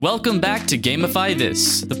Welcome back to Gamify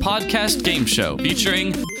This, the podcast game show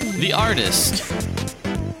featuring the artist,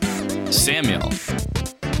 Samuel,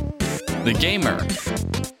 the gamer,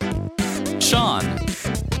 Sean,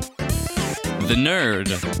 the nerd,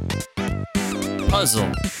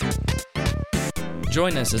 Puzzle.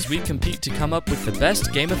 Join us as we compete to come up with the best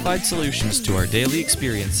gamified solutions to our daily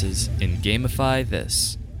experiences in Gamify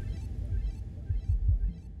This.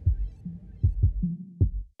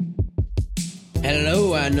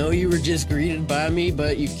 Hello, I know you were just greeted by me,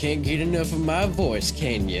 but you can't get enough of my voice,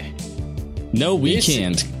 can you? No, we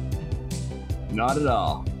can't. Not at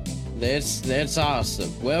all. That's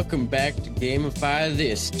awesome. Welcome back to Gamify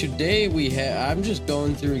This. Today I'm just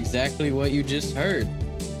going through exactly what you just heard.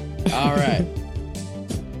 All right.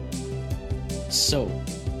 So,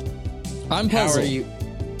 I'm how Puzzle. are you?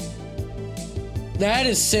 That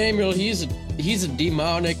is Samuel. He's a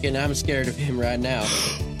demonic, and I'm scared of him right now.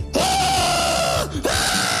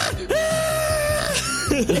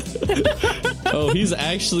 Oh, he's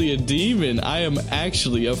actually a demon. I am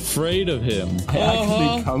actually afraid of him. I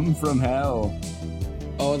actually come from hell.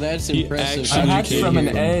 Oh, that's impressive. I hatched from an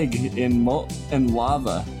him. egg in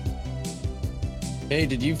lava. Hey,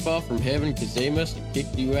 did you fall from heaven? Because they must have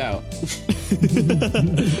kicked you out.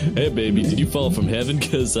 Hey, baby, did you fall from heaven?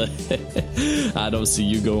 Because I don't see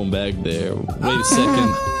you going back there. Wait a second.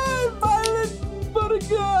 Violet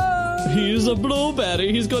buttercup! He's a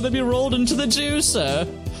blueberry. He's going to be rolled into the juicer.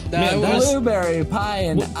 Blueberry pie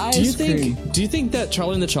and ice cream. Do you think that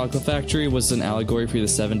Charlie and the Chocolate Factory was an allegory for the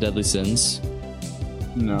 7 deadly sins?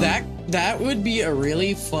 No. That would be a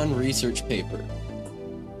really fun research paper.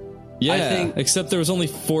 Yeah, except there was only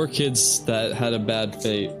 4 kids that had a bad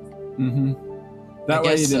fate. Mm-hmm. That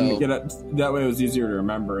way you didn't get it. That way it was easier to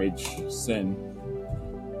remember each sin.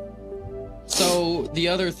 So the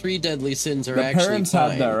other 3 deadly sins are The actually parents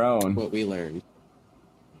fine, had their own. what we learned.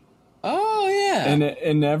 Oh yeah. And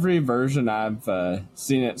in every version I've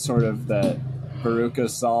seen it sort of that Veruca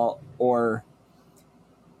Salt or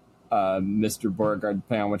Mr. Beauregard,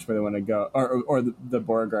 depending on which way they want to go, or the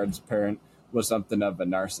Beauregard's parent was something of a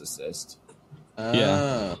narcissist.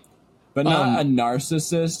 Yeah. But not a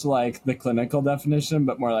narcissist like the clinical definition,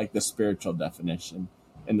 but more like the spiritual definition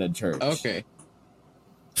in the church. Okay.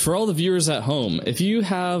 For all the viewers at home, if you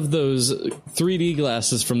have those 3D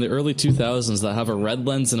glasses from the early 2000s that have a red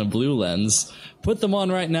lens and a blue lens, put them on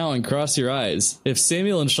right now and cross your eyes. If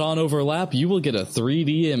Samuel and Sean overlap, you will get a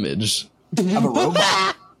 3D image. Have a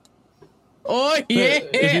robot. Oh yeah.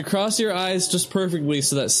 If you cross your eyes just perfectly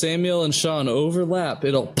so that Samuel and Sean overlap,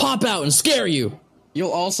 it'll pop out and scare you.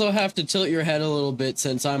 You'll also have to tilt your head a little bit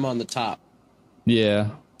since I'm on the top.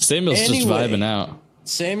 Yeah. Samuel's just vibing out.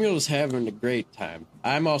 Samuel's having a great time.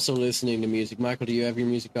 I'm also listening to music. Michael, do you have your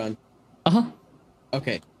music on? Uh-huh.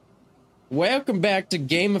 Okay. Welcome back to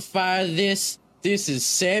Gamify This. This is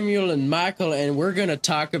Samuel and Michael, and we're going to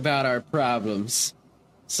talk about our problems.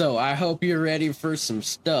 So, I hope you're ready for some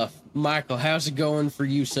stuff. Michael, how's it going for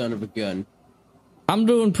you, son of a gun? I'm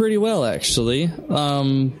doing pretty well, actually.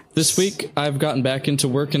 This week, I've gotten back into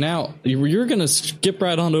working out. You were going to skip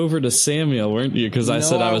right on over to Samuel, weren't you? Because I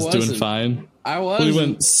said I was doing fine. I was. We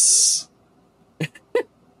went... Sss.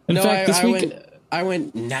 In no, fact, this week... I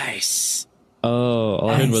went nice. Oh,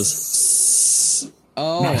 all I heard was... Sss.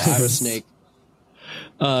 Oh, nice. I'm a snake.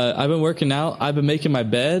 I've been working out. I've been making my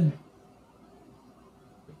bed.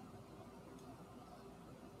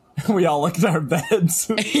 We all looked at our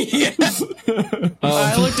beds. Yeah.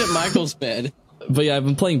 I looked at Michael's bed. But yeah, I've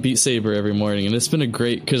been playing Beat Saber every morning, and it's been a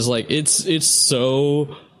great, because like it's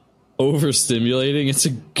so overstimulating.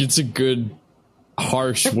 It's a good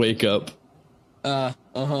harsh wake up.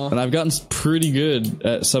 And I've gotten pretty good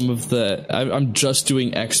at some of the. I'm just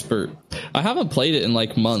doing expert. I haven't played it in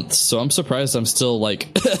like months, so I'm surprised I'm still like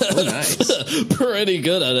nice. pretty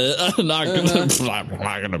good at it. I'm not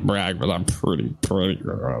gonna brag, but I'm pretty good.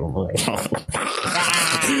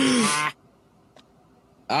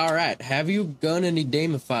 All right, have you done any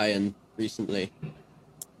gamifying recently?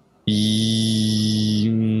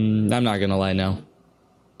 I'm not gonna lie now.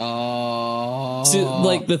 Oh, see,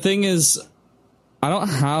 like the thing is, I don't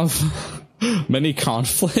have many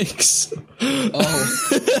conflicts.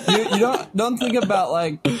 Oh, you don't think about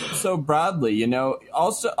like so broadly, you know.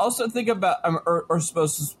 Also think about or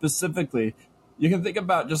supposed to specifically. You can think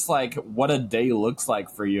about just like what a day looks like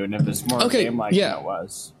for you, and if it's more game like than it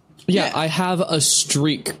was. Yeah, I have a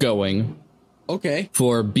streak going. Okay.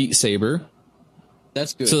 For Beat Saber.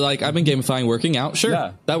 That's good. So, like, I've been gamifying working out.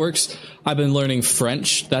 Sure, that works. I've been learning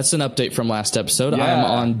French. That's an update from last episode. Yeah. I am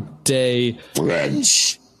on day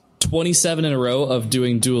French 27 in a row of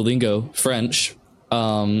doing Duolingo French.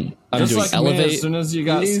 I'm just doing like elevate. Me, as soon as you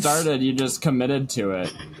got started, you just committed to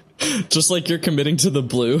it. Just like you're committing to the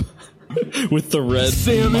blue with the red.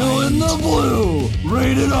 Samuel in the blue,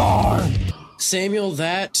 rated R. Samuel,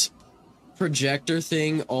 that projector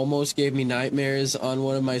thing almost gave me nightmares on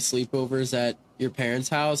one of my sleepovers at your parents'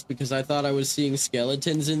 house because I thought I was seeing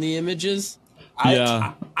skeletons in the images.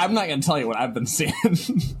 I'm not going to tell you what I've been seeing.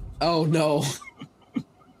 Oh, no.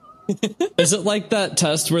 Is it like that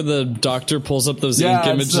test where the doctor pulls up those ink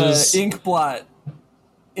images? It's ink blot.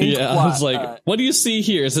 I was like, what do you see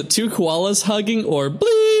here? Is it two koalas hugging or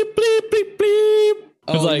bleep, bleep, bleep, bleep?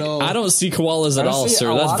 No. I don't see koalas at all,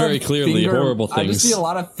 sir. That's very clearly horrible things. I just see a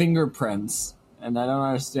lot of fingerprints, and I don't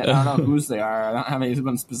understand. I don't know whose they are. I don't have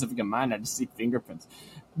anyone specific in mind. I just see fingerprints.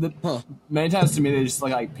 Many times to me, they just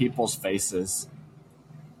look like people's faces.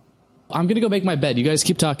 I'm going to go make my bed. You guys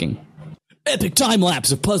keep talking. Epic time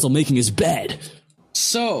lapse of Puzzle making his bed.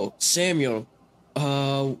 So, Samuel,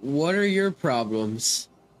 what are your problems?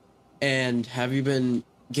 And have you been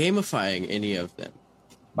gamifying any of them?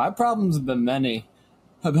 My problems have been many.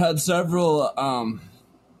 I've had several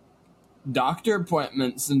doctor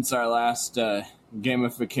appointments since our last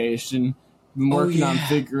gamification. Been working on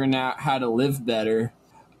figuring out how to live better.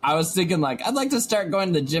 I was thinking, I'd like to start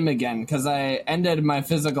going to the gym again because I ended my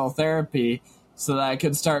physical therapy so that I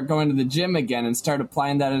could start going to the gym again and start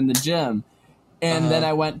applying that in the gym. And then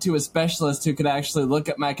I went to a specialist who could actually look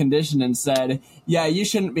at my condition and said, yeah, you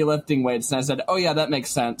shouldn't be lifting weights. And I said, oh, yeah, that makes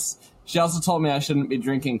sense. She also told me I shouldn't be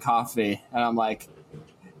drinking coffee. And I'm like,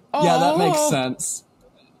 yeah, that makes sense.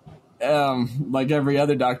 Like every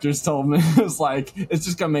other doctor's told me, it's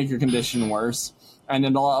just going to make your condition worse. And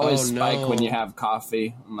it'll always spike when you have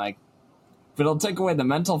coffee. I'm like, but it'll take away the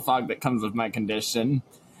mental fog that comes with my condition.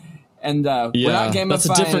 And we're not gamifying that's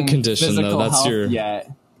a different condition, though. That's your yet.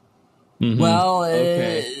 Mm-hmm. Well,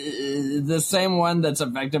 the same one that's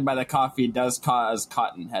affected by the coffee does cause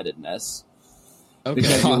cotton-headedness. Okay.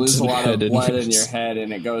 Because you lose a lot of blood in your head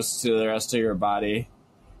and it goes to the rest of your body,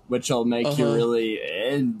 which will make you really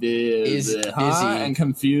dizzy and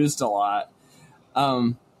confused a lot.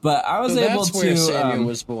 But I was able to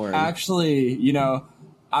was born. Actually,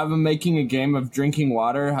 I've been making a game of drinking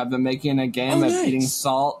water. I've been making a game of eating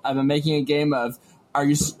salt. I've been making a game of, are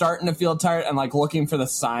you starting to feel tired? And looking for the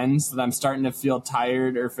signs that I'm starting to feel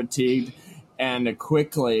tired or fatigued and to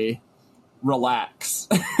quickly relax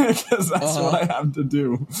because that's what I have to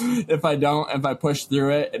do. If I push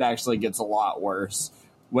through it, it actually gets a lot worse.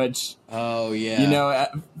 Which,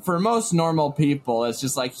 for most normal people, it's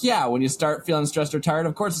just when you start feeling stressed or tired,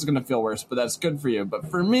 of course it's going to feel worse, but that's good for you. But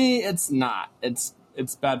for me, it's not. It's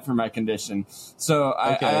bad for my condition. So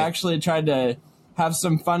I actually tried to have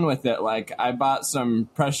some fun with it. I bought some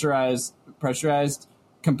pressurized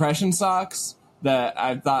compression socks that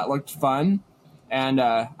I thought looked fun, and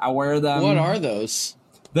I wear them. What are those?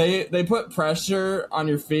 They put pressure on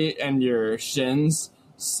your feet and your shins,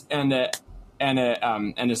 and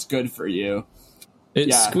it's good for you.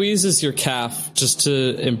 It squeezes your calf just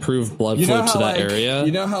to improve blood flow to that area.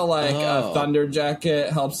 You know how a thunder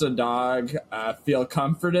jacket helps a dog feel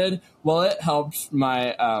comforted? Well, it helps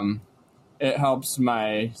my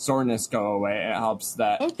soreness go away. It helps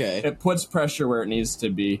that. Okay. It puts pressure where it needs to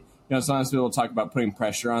be. Sometimes people talk about putting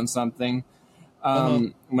pressure on something.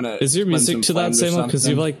 Is your music to that, Samuel? Because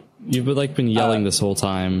you've been yelling this whole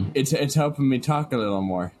time. It's helping me talk a little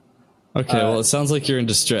more. Okay, well, it sounds like you're in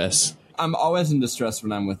distress. I'm always in distress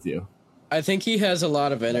when I'm with you. I think he has a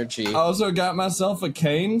lot of energy. I also got myself a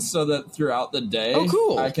cane so that throughout the day,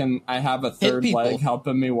 cool. I have a third leg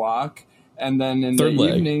helping me walk, and then in the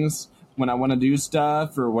evenings when I want to do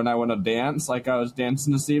stuff or when I want to dance, like I was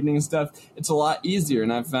dancing this evening and stuff, it's a lot easier,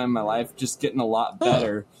 and I found my life just getting a lot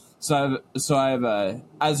better. So I've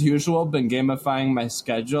as usual been gamifying my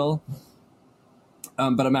schedule,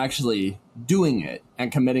 but I'm actually doing it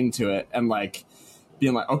and committing to it and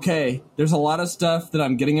being okay, there's a lot of stuff that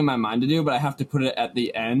I'm getting in my mind to do, but I have to put it at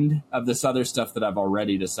the end of this other stuff that I've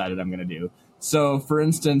already decided I'm going to do. So, for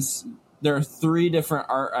instance, there are 3 different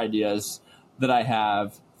art ideas that I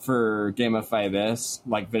have for Gamify This,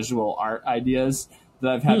 visual art ideas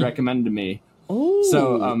that I've had recommended to me. Ooh,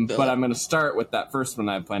 so, but I'm going to start with that first one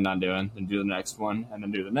I planned on doing, and do the next one, and then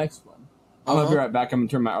do the next one. I'm going to be right back. I'm going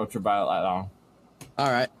to turn my ultraviolet on. All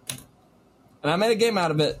right. And I made a game out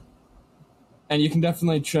of it. And you can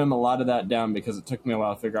definitely trim a lot of that down because it took me a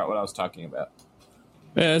while to figure out what I was talking about.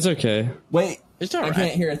 Yeah, it's okay. Wait, it's all right. I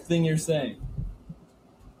can't hear a thing you're saying.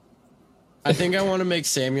 I think I want to make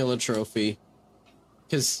Samuel a trophy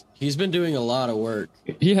because he's been doing a lot of work.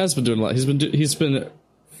 He has been doing a lot. He's been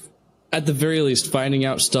at the very least finding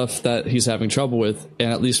out stuff that he's having trouble with,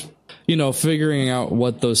 and at least, figuring out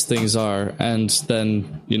what those things are, and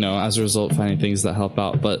then, as a result, finding things that help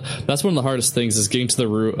out. But that's one of the hardest things, is getting to the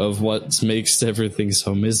root of what makes everything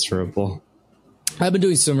so miserable. I've been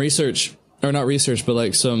doing some research, or not research, but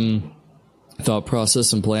like some thought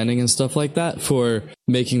process and planning and stuff like that for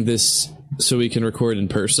making this so we can record in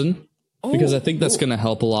person, because I think that's going to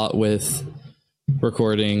help a lot with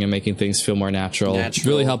recording and making things feel more natural.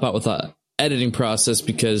 Really help out with the editing process,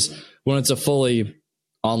 because when it's a fully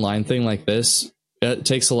online thing like this, it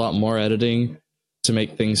takes a lot more editing to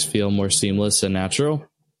make things feel more seamless and natural.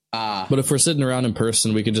 But if we're sitting around in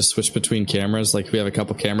person, we can just switch between cameras. Like, we have a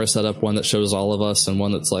couple cameras set up, one that shows all of us and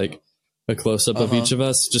one that's like a close-up of each of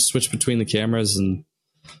us. Just switch between the cameras, and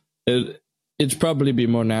it'd probably be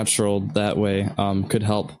more natural that way. Could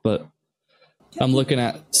help, but I'm looking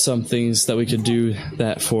at some things that we could do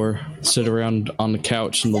that for. Sit around on the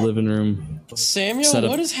couch in the living room. Samuel,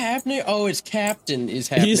 what is happening? Oh, it's Captain is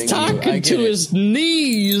happening. He's talking to his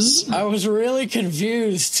knees. I was really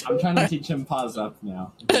confused. I'm trying to teach him pause up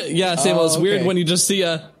now. Yeah, Samuel, it's weird when you just see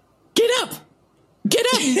a, get up! Get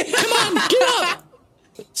up! Come on, get up!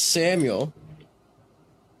 Samuel,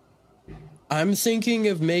 I'm thinking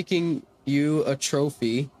of making you a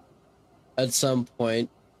trophy at some point.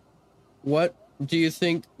 What do you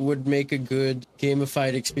think would make a good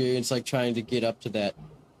gamified experience, like trying to get up to that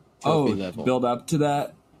trophy level? Build up to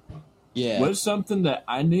that? Yeah. What's something that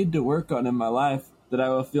I need to work on in my life that I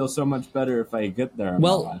will feel so much better if I get there in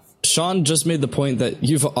my life? Sean just made the point that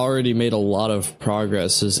you've already made a lot of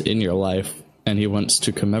progresses in your life, and he wants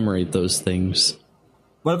to commemorate those things.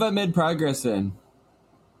 What have I made progress in?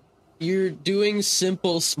 You're doing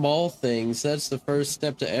simple, small things. That's the first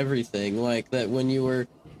step to everything. Like that when you were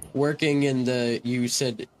working you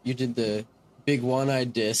said you did the big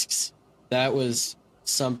one-eyed discs. That was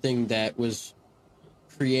something that was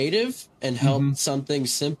creative and helped something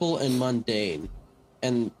simple and mundane.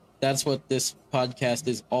 And that's what this podcast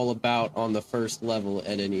is all about on the first level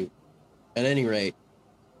at any rate.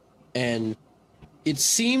 And it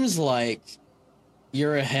seems like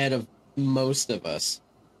you're ahead of most of us.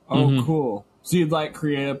 Oh, cool. So you'd like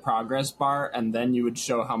create a progress bar, and then you would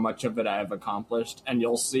show how much of it I have accomplished, and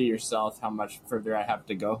you'll see yourself how much further I have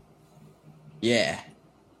to go? Yeah.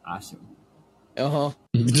 Awesome.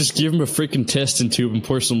 Just give him a freaking testing tube and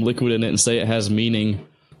pour some liquid in it and say it has meaning.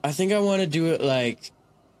 I think I want to do it like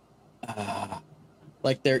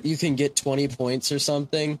there you can get 20 points or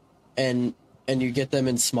something, and you get them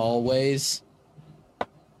in small ways.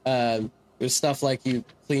 There's stuff like you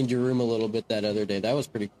cleaned your room a little bit that other day. That was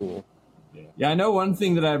pretty cool. Yeah, I know one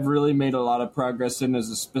thing that I've really made a lot of progress in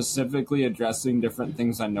is specifically addressing different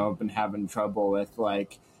things I know I've been having trouble with.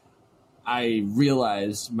 Like, I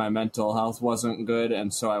realized my mental health wasn't good,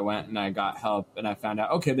 and so I went and I got help, and I found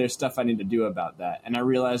out, okay, there's stuff I need to do about that. And I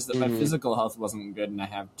realized that my physical health wasn't good, and I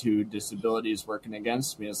have 2 disabilities working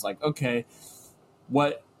against me. It's like, okay,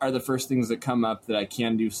 what are the first things that come up that I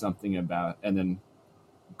can do something about? And then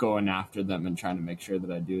going after them and trying to make sure that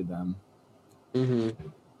I do them.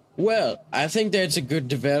 Well, I think that's a good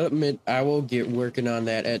development. I will get working on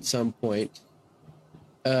that at some point.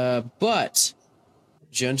 But,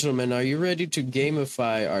 gentlemen, are you ready to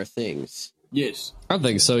gamify our things? Yes. I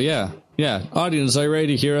think so, yeah. Yeah. Audience, are you ready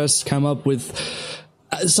to hear us come up with...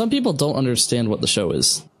 some people don't understand what the show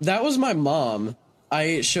is. That was my mom.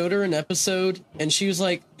 I showed her an episode, and she was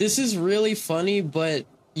like, this is really funny, but...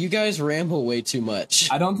 you guys ramble way too much.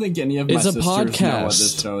 I don't think any of my sisters know what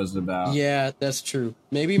this show is about. Yeah, that's true.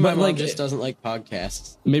 Maybe my mom just doesn't like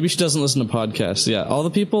podcasts. Maybe she doesn't listen to podcasts. Yeah, all the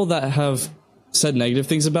people that have said negative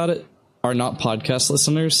things about it are not podcast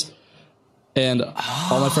listeners. And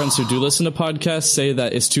all my friends who do listen to podcasts say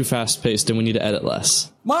that it's too fast-paced and we need to edit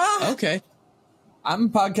less. What? Okay. I'm a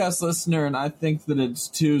podcast listener, and I think that it's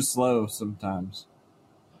too slow sometimes.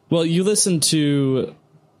 Well, you listen to...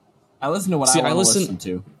 I listen to what I want to listen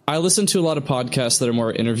to. I listen to a lot of podcasts that are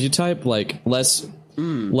more interview type, like less like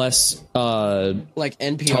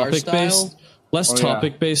NPR topic style? based, less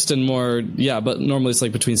topic based and more but normally it's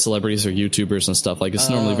like between celebrities or YouTubers and stuff. Like it's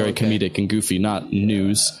normally very comedic and goofy, not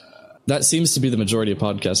news. That seems to be the majority of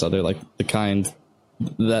podcasts out there, like the kind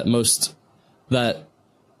that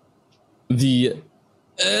the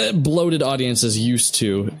bloated audience is used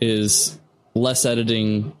to is less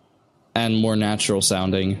editing and more natural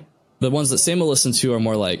sounding. The ones that Sam will listen to are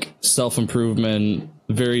more like self-improvement,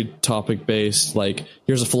 very topic-based, like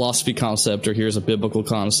here's a philosophy concept, or here's a biblical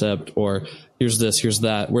concept, or here's this, here's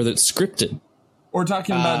that, where it's scripted. Or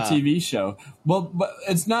talking about a TV show. Well, but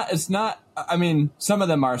it's not, I mean, some of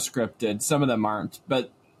them are scripted, some of them aren't,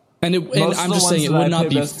 but And I'm just saying it would not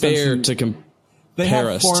be fair to compare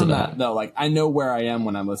us to that. Though, like I know where I am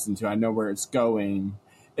when I'm listening to it. I know where it's going.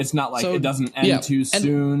 It's not like it doesn't end too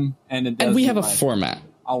soon, and we have a format.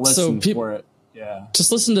 I'll listen for it. Yeah,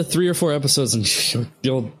 just listen to 3 or 4 episodes and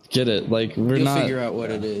you'll get it. Like you'll figure out what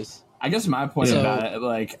it is. I guess my point about it,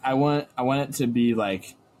 like I want it to be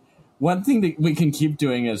like one thing that we can keep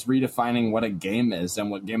doing is redefining what a game is and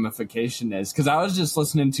what gamification is. Because I was just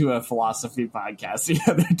listening to a philosophy podcast the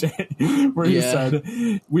other day where he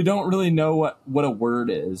said we don't really know what a word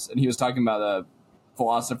is, and he was talking about a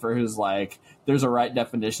philosopher who's like, there's a right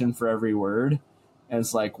definition for every word. And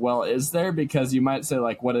it's like, well, is there? Because you might say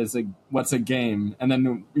like, what's a game? And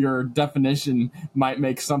then your definition might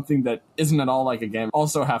make something that isn't at all like a game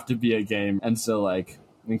also have to be a game. And so like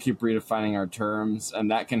we keep redefining our terms, and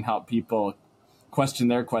that can help people question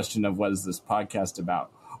their question of what is this podcast about,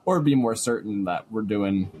 or be more certain that we're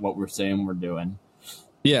doing what we're saying we're doing.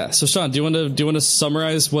 Yeah. So Sean, do you want to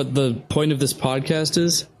summarize what the point of this podcast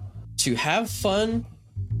is? To have fun,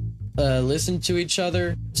 listen to each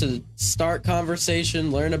other, to start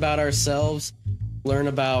conversation, learn about ourselves, learn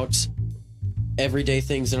about everyday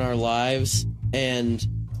things in our lives, and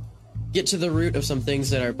get to the root of some things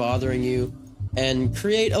that are bothering you, and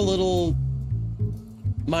create a little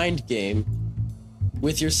mind game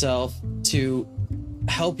with yourself to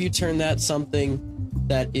help you turn that something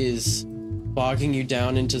that is bogging you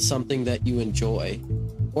down into something that you enjoy,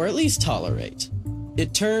 or at least tolerate.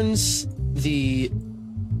 It turns the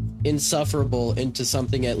insufferable into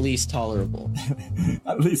something at least tolerable.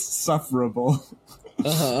 At least sufferable.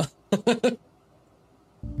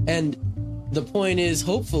 And the point is,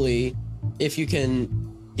 hopefully, if you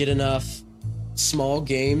can get enough small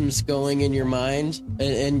games going in your mind,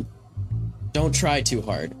 and don't try too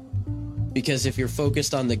hard, because if you're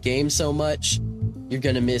focused on the game so much, you're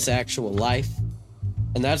gonna miss actual life.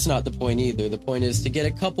 And that's not the point either. The point is to get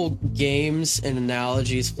a couple games and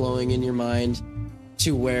analogies flowing in your mind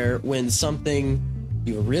to where when something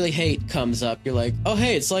you really hate comes up, you're like, oh,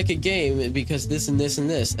 hey, it's like a game because this and this and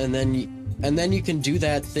this. And then you can do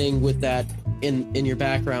that thing with that in your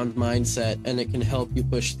background mindset, and it can help you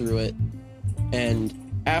push through it. And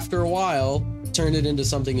after a while, turn it into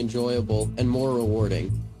something enjoyable and more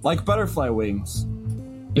rewarding. Like butterfly wings.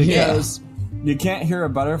 Because you can't hear a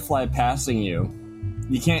butterfly passing you.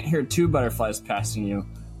 You can't hear 2 butterflies passing you.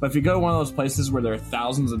 But if you go to one of those places where there are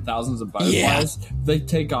thousands and thousands of butterflies, they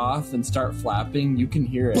take off and start flapping, you can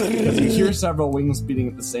hear it. Because you hear several wings beating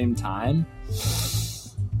at the same time.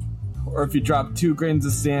 Or if you drop 2 grains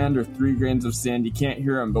of sand or 3 grains of sand, you can't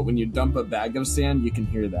hear them. But when you dump a bag of sand, you can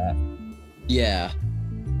hear that. Yeah.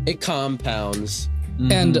 It compounds.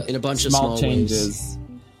 And in a bunch of small changes.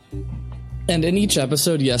 Ways. And in each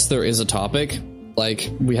episode, yes, there is a topic.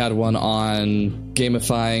 Like, we had one on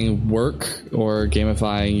gamifying work or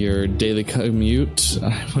gamifying your daily commute.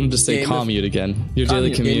 I wanted to say commute again. Your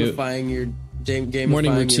daily commute. Gamifying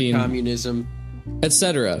morning routine, your communism,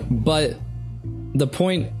 etc. But the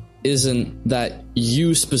point isn't that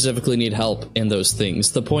you specifically need help in those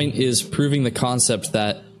things. The point is proving the concept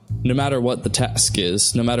that no matter what the task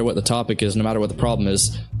is, no matter what the topic is, no matter what the problem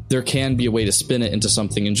is, there can be a way to spin it into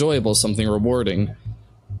something enjoyable, something rewarding.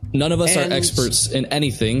 None of us are experts in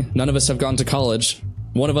anything. None of us have gone to college.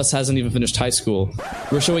 One of us hasn't even finished high school.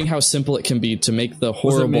 We're showing how simple it can be to make the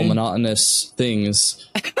horrible, monotonous things.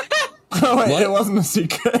 Oh, wait, what? It wasn't a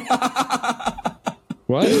secret.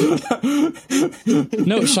 What?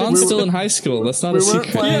 No, Sean's still in high school. That's not a secret. We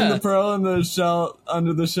were playing the Pearl in the Shell,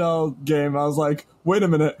 Under the Shell game. I was like, wait a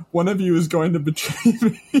minute, one of you is going to betray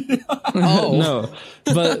me. Oh. No.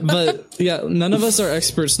 But yeah, none of us are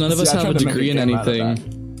experts. None of us have a degree in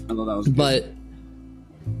anything. I thought that was good.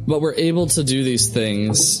 But we're able to do these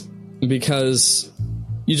things because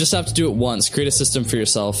you just have to do it once. Create a system for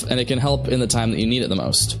yourself, and it can help in the time that you need it the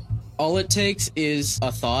most. All it takes is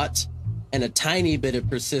a thought and a tiny bit of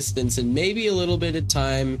persistence and maybe a little bit of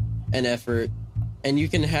time and effort, and you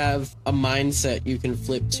can have a mindset you can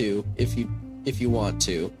flip to if you want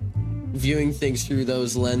to. Viewing things through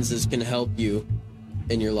those lenses can help you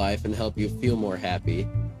in your life and help you feel more happy.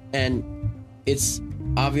 And it's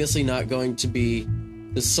obviously not going to be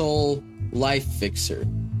the sole life fixer.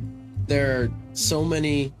 There are so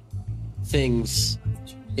many things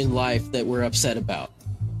in life that we're upset about.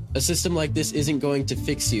 A system like this isn't going to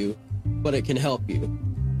fix you, but it can help you.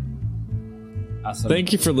 Awesome.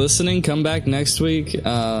 Thank you for listening. Come back next week.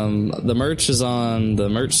 The merch is on the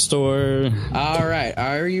merch store. All right.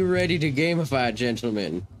 Are you ready to gamify,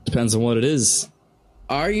 gentlemen? Depends on what it is.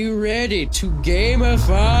 Are you ready to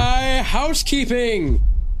gamify housekeeping?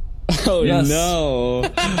 Oh Yes. no!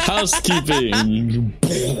 Housekeeping.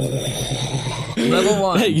 Level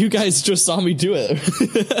 1. Hey, you guys just saw me do it.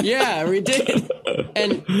 Yeah, we did.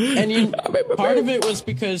 And part of it was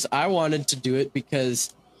because I wanted to do it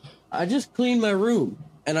because I just cleaned my room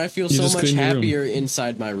and I feel so much happier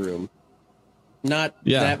inside my room. Not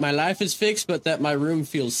that my life is fixed, but that my room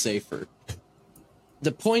feels safer.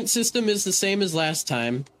 The point system is the same as last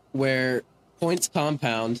time, where points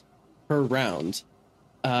compound per round.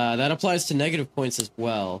 That applies to negative points as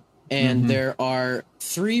well. And there are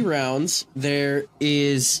 3 rounds. There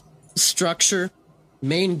is structure,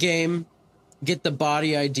 main game, get the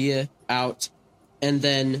body idea out. And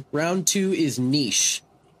then round 2 is niche.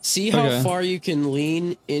 See how far you can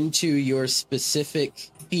lean into your specific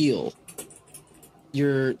feel,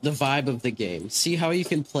 the vibe of the game. See how you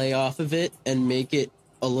can play off of it and make it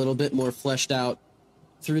a little bit more fleshed out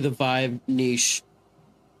through the vibe, niche,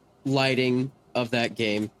 lighting of that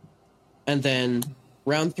game. And then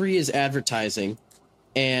round 3 is advertising,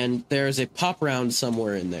 and there's a pop round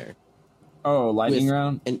somewhere in there. Oh, lightning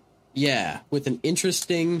round? With an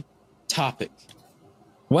interesting topic.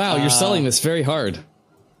 Wow, you're selling this very hard.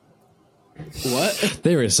 What?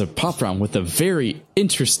 There is a pop round with a very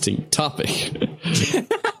interesting topic. This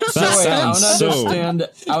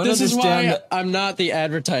is why I'm not the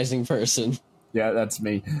advertising person. Yeah, that's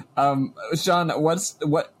me. Sean, what's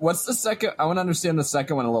the second? I want to understand the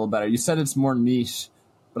second one a little better. You said it's more niche,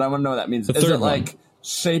 but I want to know what that means. Is it like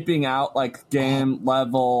shaping out like game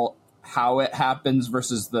level, how it happens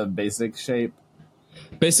versus the basic shape?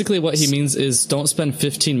 Basically, what he means is don't spend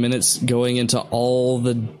 15 minutes going into all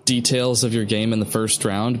the details of your game in the first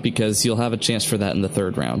round, because you'll have a chance for that in the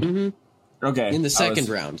third round. Mm-hmm. Okay. In the second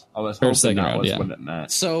round. I was hoping that was round, what it meant.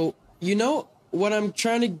 So, what I'm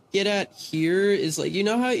trying to get at here is, like,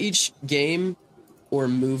 how each game or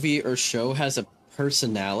movie or show has a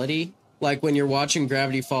personality? Like, when you're watching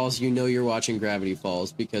Gravity Falls, you're watching Gravity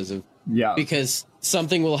Falls because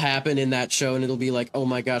something will happen in that show and it'll be like, oh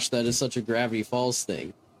my gosh, that is such a Gravity Falls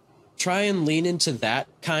thing. Try and lean into that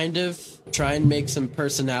try and make some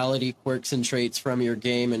personality quirks and traits from your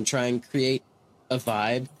game and try and create a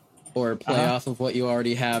vibe or play off of what you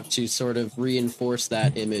already have to sort of reinforce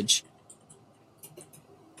that image.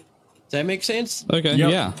 Does that make sense? Okay,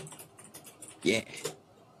 yeah. Yeah.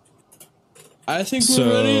 I think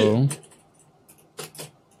we're ready.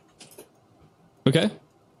 Okay.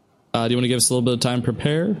 Do you want to give us a little bit of time to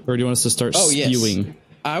prepare, or do you want us to start spewing?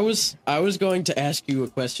 Yes. I was going to ask you a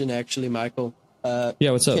question, actually, Michael.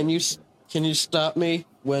 Yeah, what's up? Can you stop me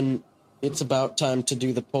when it's about time to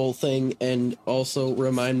do the poll thing, and also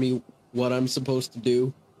remind me what I'm supposed to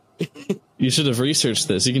do? You should have researched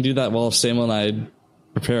this. You can do that while Samuel and I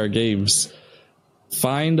prepare our games.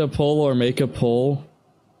 Find a poll or make a poll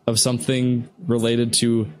of something related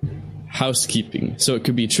to housekeeping. So it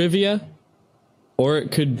could be trivia, or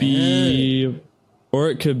it could be,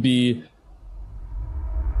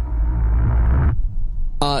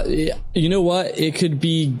 you know what? It could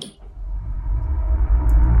be,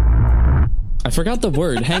 I forgot the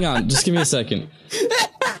word. Hang on, just give me a second.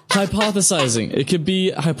 Hypothesizing. It could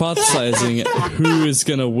be hypothesizing who is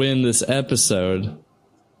gonna win this episode,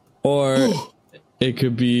 or it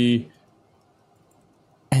could be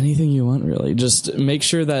anything you want, really. Just make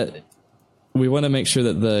sure that we want to make sure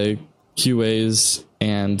that the QAs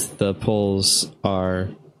and the polls are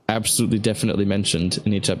absolutely definitely mentioned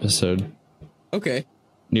in each episode. Okay.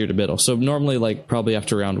 Near the middle. So normally, like, probably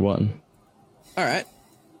after round 1. All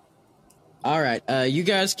right. You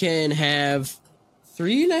guys can have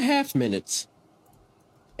 3.5 minutes.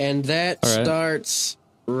 And that starts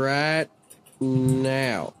right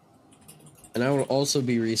now. And I will also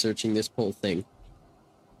be researching this poll thing.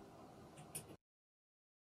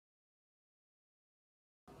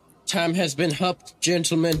 Time has been upped,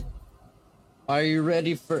 gentlemen. Are you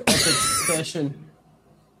ready for epic discussion?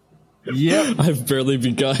 Yep. I've barely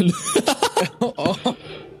begun.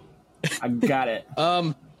 I got it.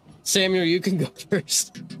 Samuel, you can go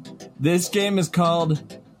first. This game is called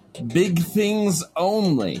Big Things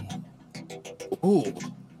Only. Ooh.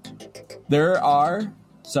 There are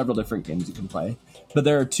several different games you can play, but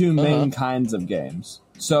there are 2 main kinds of games.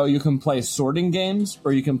 So you can play sorting games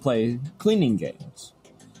or you can play cleaning games.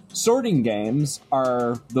 Sorting games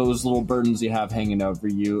are those little burdens you have hanging over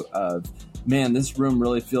you of, man, this room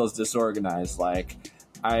really feels disorganized. Like,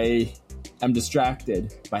 I am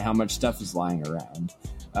distracted by how much stuff is lying around.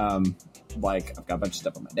 Like, I've got a bunch of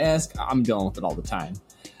stuff on my desk. I'm dealing with it all the time.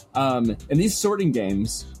 In these sorting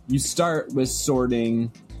games, you start with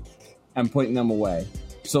sorting and putting them away.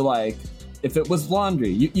 So, like, if it was laundry,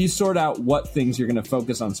 you sort out what things you're going to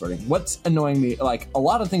focus on sorting. What's annoying me? Like, a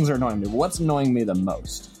lot of things are annoying me. But what's annoying me the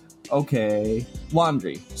most? Okay,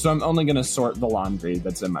 laundry. So I'm only going to sort the laundry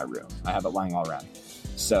that's in my room. I have it lying all around.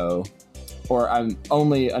 So, or I'm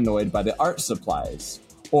only annoyed by the art supplies.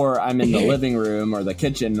 Or I'm in the living room or the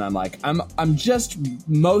kitchen, and I'm like, I'm just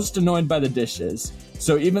most annoyed by the dishes.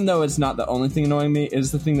 So even though it's not the only thing annoying me,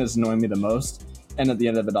 it's the thing that's annoying me the most. And at the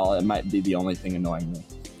end of it all, it might be the only thing annoying me.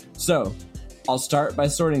 So I'll start by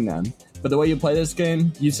sorting them. But the way you play this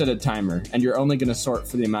game, you set a timer, and you're only going to sort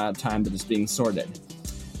for the amount of time that it's being sorted.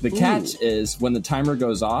 The catch is when the timer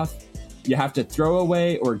goes off, you have to throw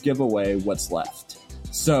away or give away what's left.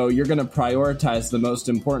 So you're going to prioritize the most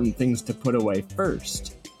important things to put away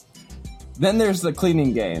first. Then there's the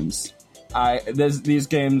cleaning games. These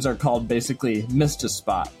games are called basically missed a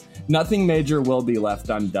spot. Nothing major will be left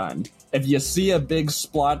undone. If you see a big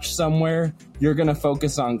splotch somewhere, you're going to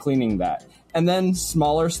focus on cleaning that. And then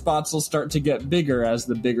smaller spots will start to get bigger as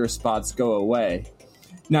the bigger spots go away.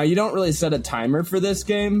 Now, you don't really set a timer for this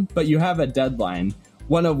game, but you have a deadline.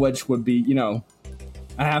 One of which would be,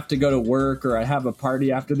 I have to go to work, or I have a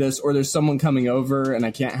party after this, or there's someone coming over and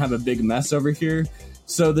I can't have a big mess over here.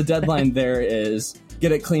 So the deadline there is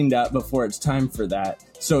get it cleaned up before it's time for that.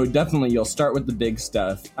 So definitely you'll start with the big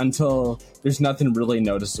stuff until there's nothing really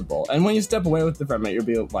noticeable. And when you step away from it, you'll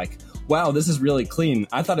be like, wow, this is really clean.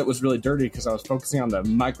 I thought it was really dirty because I was focusing on the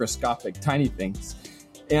microscopic tiny things.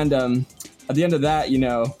 And at the end of that,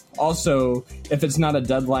 also, if it's not a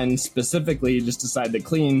deadline specifically, you just decide to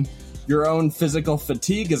clean, your own physical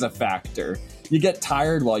fatigue is a factor. You get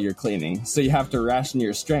tired while you're cleaning, so you have to ration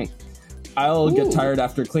your strength. I'll get tired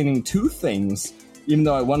after cleaning 2 things. Even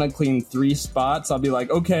though I want to clean 3 spots, I'll be like,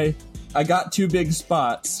 okay, I got 2 big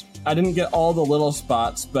spots. I didn't get all the little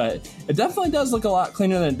spots, but it definitely does look a lot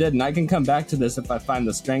cleaner than it did, and I can come back to this if I find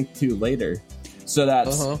the strength to later. So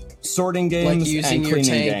that's sorting games and cleaning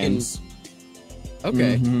games.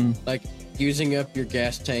 Like using up your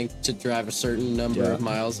gas tank to drive a certain number of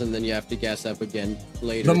miles, and then you have to gas up again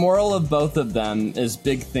later. The moral of both of them is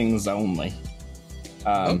big things only.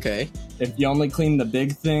 If you only clean the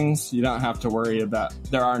big things, you don't have to worry about...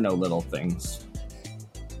 There are no little things.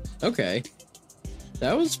 Okay.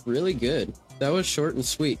 That was really good. That was short and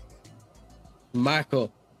sweet.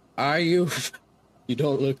 Michael, are you... You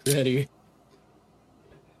don't look ready.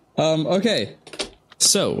 Okay.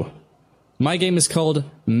 So, my game is called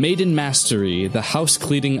Maiden Mastery, the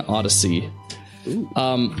Housecleaning Odyssey.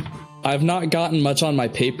 I've not gotten much on my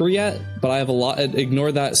paper yet, but I have a lot...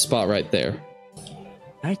 Ignore that spot right there.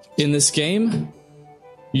 In this game,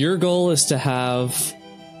 your goal is to have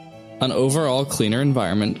an overall cleaner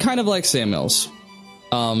environment, kind of like Samuel's.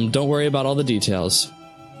 Don't worry about all the details.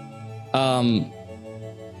 Okay,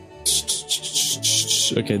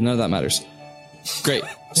 none of that matters. Great.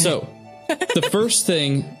 So, the first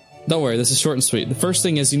thing... Don't worry, this is short and sweet. The first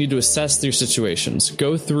thing is you need to assess your situations.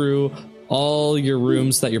 Go through all your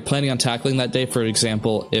rooms that you're planning on tackling that day. For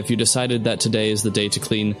example, if you decided that today is the day to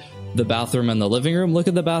clean the bathroom and the living room, look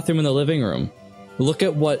at the bathroom and the living room. Look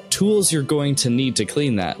at what tools you're going to need to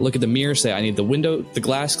clean that. Look at the mirror, say, I need the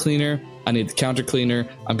glass cleaner, I need the counter cleaner,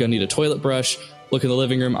 I'm going to need a toilet brush. Look in the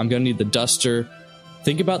living room, I'm going to need the duster.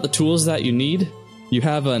 Think about the tools that you need. You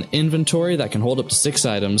have an inventory that can hold up to 6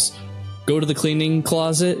 items. Go to the cleaning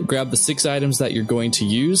closet, grab the 6 items that you're going to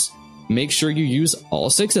use. Make sure you use all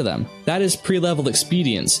 6 of them. That is pre-level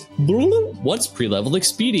expedience. What's pre-level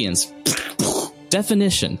expedience?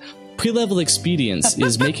 Definition. Pre-level expedience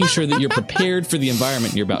is making sure that you're prepared for the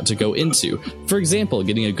environment you're about to go into. For example,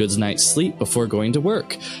 getting a good night's sleep before going to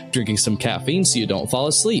work, drinking some caffeine so you don't fall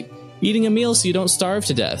asleep, eating a meal so you don't starve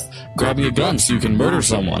to death, grabbing a gun so you can murder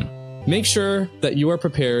someone. Make sure that you are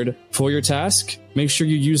prepared for your task. Make sure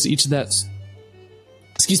you use each of that...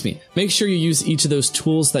 Make sure you use each of those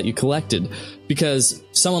tools that you collected, because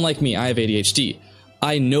someone like me, I have ADHD.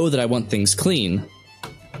 I know that I want things clean.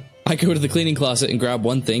 I go to the cleaning closet and grab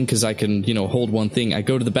one thing because I can, hold one thing. I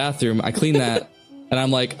go to the bathroom, I clean that, and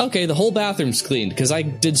I'm like, okay, the whole bathroom's cleaned because I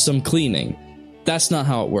did some cleaning. That's not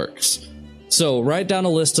how it works. So write down a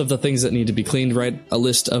list of the things that need to be cleaned, write a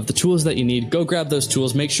list of the tools that you need, go grab those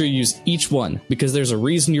tools, make sure you use each one, because there's a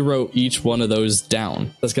reason you wrote each one of those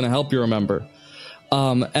down. That's going to help you remember.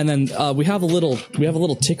 And then we have a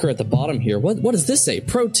little ticker at the bottom here. What does this say?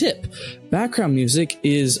 Pro tip: background music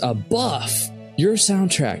is a buff. Your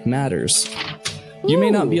soundtrack matters. You may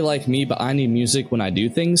not be like me, but I need music when I do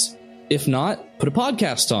things. if not, put a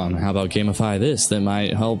podcast on. How about Gamify This? That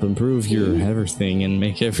might help improve your everything and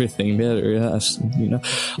make everything better. Yes, you know.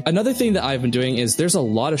 Another thing that I've been doing is there's a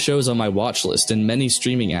lot of shows on my watch list in many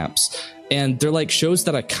streaming apps, and they're like shows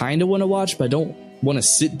that I kind of want to watch, but I don't want to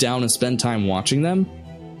sit down and spend time watching them.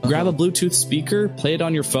 Grab a Bluetooth speaker, play it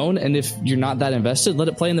on your phone, and if you're not that invested, let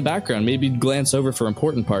it play in the background. Maybe glance over for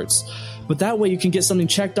important parts. But that way you can get something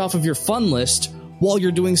checked off of your fun list while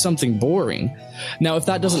you're doing something boring. Now, if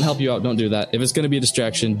that doesn't help you out, don't do that. If it's going to be a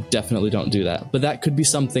distraction, definitely don't do that. But that could be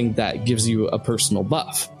something that gives you a personal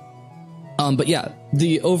buff. But yeah,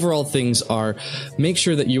 the overall things are make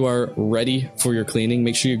sure that you are ready for your cleaning.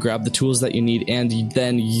 Make sure you grab the tools that you need and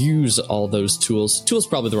then use all those tools. Tools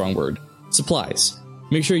probably the wrong word. Supplies.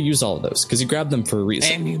 Make sure you use all of those because you grab them for a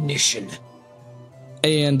reason. Ammunition.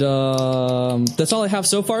 And that's all I have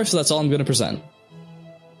so far, so that's all I'm going to present.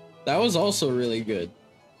 That was also really good.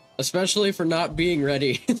 Especially for not being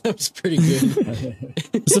ready. That was pretty good.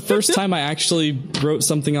 It's the first time I actually wrote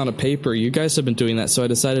something on a paper. You guys have been doing that, so I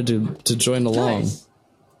decided to join along. Nice.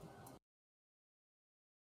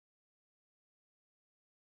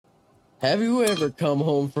 Have you ever come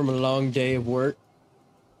home from a long day of work?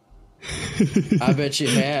 I bet you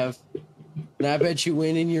have. And I bet you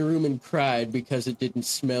went in your room and cried because it didn't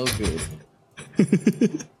smell good.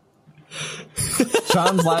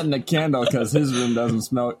 Sean's lighting a candle because his room doesn't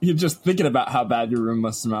smell. You're just thinking about how bad your room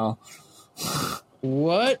must smell.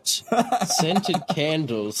 What scented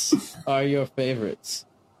candles are your favorites?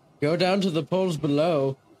 Go down to the polls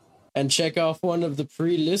below and check off one of the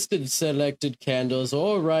pre-listed selected candles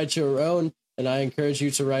or write your own. And I encourage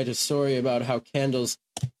you to write a story about how candles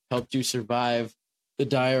helped you survive the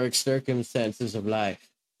dire circumstances of life.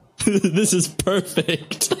 This is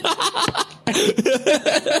perfect.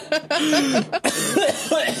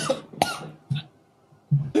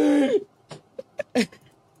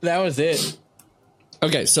 That was it.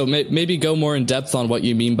 Okay, so maybe go more in depth on what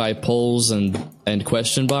you mean by polls and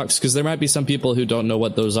question box, because there might be some people who don't know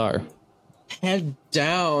what those are. Head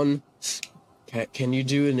down. Can you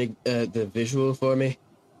do the visual for me?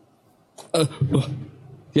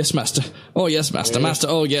 Yes, master. Oh, yes, master. Really? Master.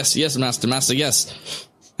 Oh, yes, master. Master, yes.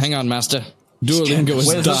 Hang on, master. Duolingo is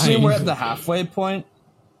Wait, does this mean dying. we're at the halfway point?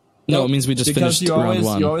 No, it means we just because finished round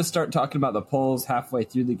one. You always start talking about the polls halfway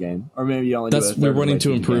through the game, or maybe you only do it. We're wanting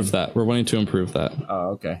to improve that. We're wanting to improve that.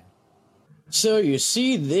 Oh, okay. So you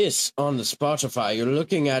see this on the Spotify. You're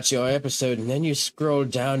looking at your episode, and then you scroll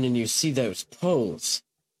down and you see those polls.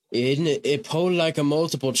 It polled like a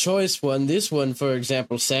multiple choice one. This one, for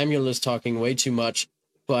example, Samuel is talking way too much,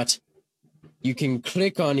 but you can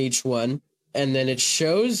click on each one, and then it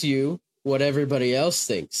shows you what everybody else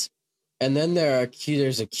thinks. And then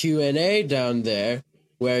there's a Q&A down there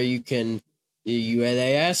where we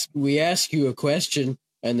ask you a question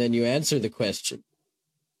and then you answer the question.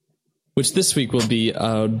 Which this week will be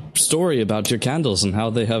a story about your candles and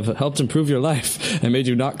how they have helped improve your life and made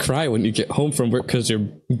you not cry when you get home from work because your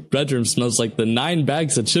bedroom smells like the 9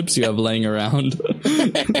 bags of chips you have laying around.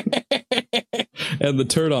 And the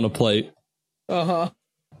turd on a plate. Uh-huh.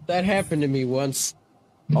 That happened to me once.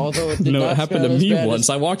 Although it did no, not it happened to smell as me bad once.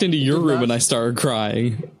 I walked into your room and I started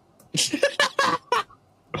crying.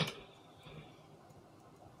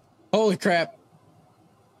 Holy crap.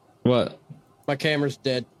 What? My camera's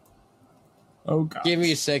dead. Oh, God. Give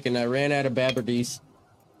me a second. I ran out of Babberdies.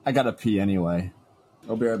 I gotta pee anyway.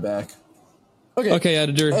 I'll be right back. Okay,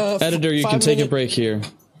 editor, you can take a break here.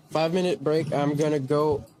 5-minute break. I'm gonna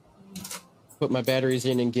go put my batteries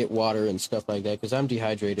in and get water and stuff like that because I'm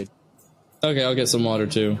dehydrated. Okay, I'll get some water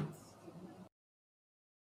too.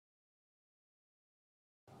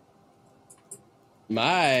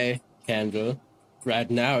 My candle right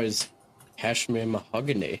now is cashmere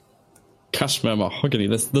mahogany. Cashmere mahogany.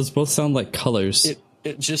 Those both sound like colors.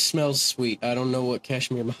 It just smells sweet. I don't know what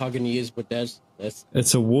cashmere mahogany is, but that's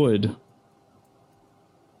It's a wood.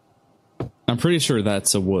 I'm pretty sure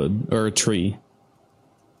that's a wood or a tree.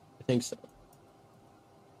 I think so.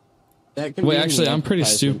 That can Wait, be actually, I'm pretty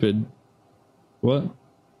stupid. What?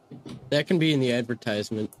 That can be in the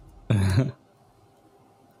advertisement.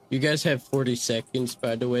 You guys have 40 seconds,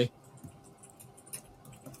 by the way.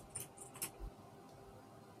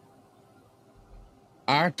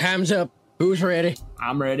 Our time's up. Who's ready?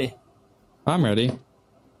 I'm ready. I'm ready.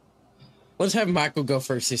 Let's have Michael go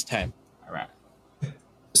first this time. All right.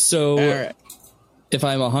 So, All right. if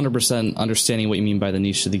I'm 100% understanding what you mean by the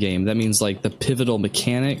niche of the game, that means like the pivotal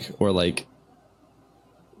mechanic or like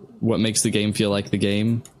what makes the game feel like the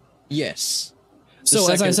game? Yes. So,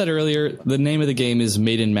 as I said earlier, the name of the game is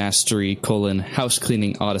Maiden Mastery: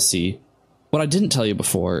 Housecleaning Odyssey. What I didn't tell you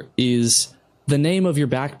before is the name of your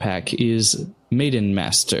backpack is Maiden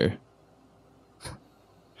Master.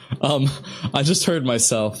 I just heard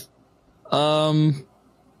myself. We're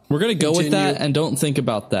gonna go with that and don't think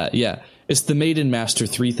about that. Yeah, it's the Maiden Master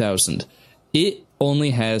 3000. It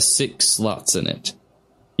only has 6 slots in it.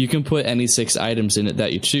 You can put any 6 items in it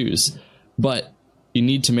that you choose, but you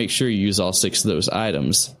need to make sure you use all 6 of those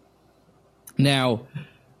items. Now,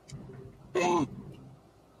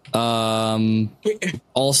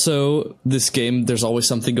 also, this game, there's always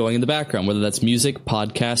something going in the background, whether that's music,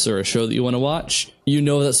 podcasts, or a show that you want to watch. You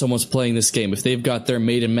know that someone's playing this game. If they've got their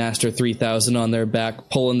Maiden Master 3000 on their back,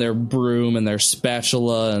 pulling their broom and their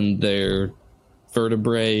spatula and their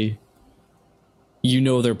vertebrae, you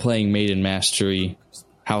know they're playing Maiden Mastery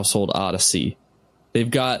Household Odyssey.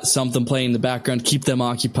 They've got something playing in the background, keep them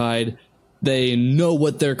occupied. They know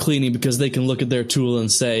what they're cleaning because they can look at their tool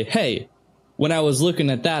and say, hey, when I was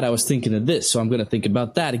looking at that, I was thinking of this, so I'm going to think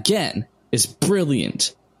about that again. It's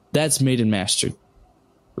brilliant. That's Maiden Master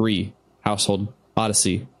 3 Household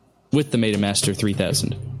Odyssey with the Maiden Master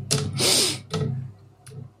 3000.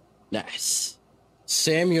 Nice.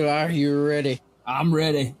 Samuel, are you ready? I'm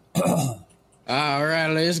ready. All right,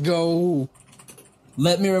 let's go.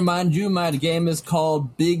 Let me remind you, my game is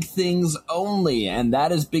called Big Things Only, and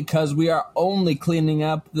that is because we are only cleaning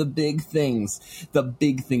up the big things, the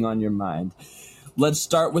big thing on your mind. Let's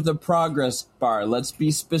start with a progress bar. Let's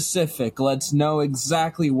be specific. Let's know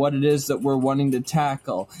exactly what it is that we're wanting to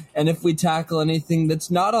tackle. And if we tackle anything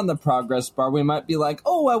that's not on the progress bar, we might be like,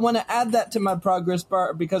 oh, I want to add that to my progress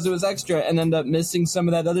bar because it was extra, and end up missing some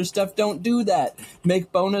of that other stuff. Don't do that.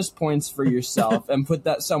 Make bonus points for yourself and put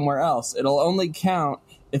that somewhere else. It'll only count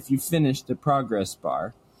if you finish the progress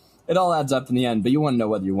bar. It all adds up in the end, but you want to know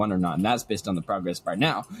whether you won or not, and that's based on the progress bar.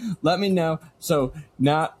 Now, let me know. So,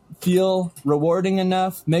 not feel rewarding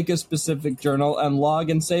enough, make a specific journal and log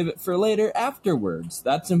and save it for later afterwards.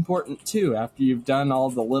 That's important, too. After you've done all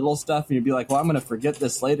the little stuff, and you'll be like, well, I'm going to forget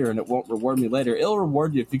this later, and it won't reward me later. It'll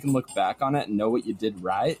reward you if you can look back on it and know what you did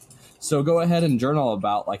right. So go ahead and journal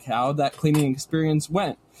about like how that cleaning experience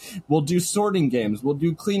went. We'll do sorting games. We'll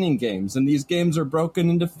do cleaning games. And these games are broken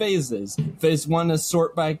into phases. Phase 1 is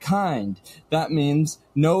sort by kind. That means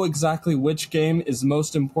know exactly which game is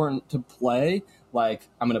most important to play. Like,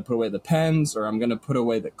 I'm going to put away the pens, or I'm going to put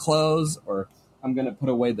away the clothes, or I'm going to put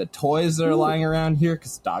away the toys that are lying around here,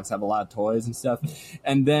 because dogs have a lot of toys and stuff.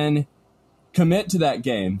 And then commit to that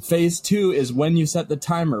game. Phase 2 is when you set the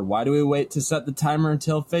timer. Why do we wait to set the timer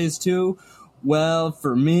until phase 2? Well,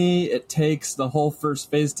 for me, it takes the whole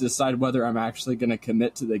first phase to decide whether I'm actually going to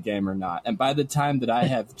commit to the game or not. And by the time that I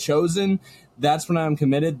have chosen, that's when I'm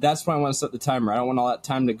committed. That's when I want to set the timer. I don't want all that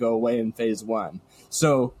time to go away in phase 1.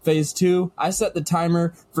 So phase 2, I set the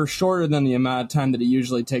timer for shorter than the amount of time that it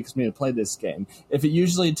usually takes me to play this game. If it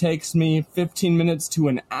usually takes me 15 minutes to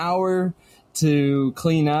an hour to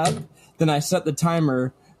clean up, then I set the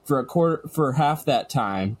timer for half that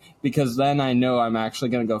time, because then I know I'm actually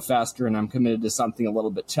going to go faster and I'm committed to something a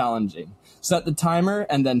little bit challenging. Set the timer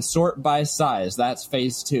and then sort by size. That's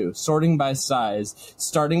phase 2. Sorting by size,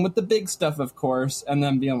 starting with the big stuff, of course, and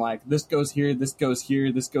then being like, this goes here, this goes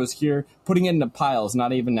here, this goes here, putting it into piles,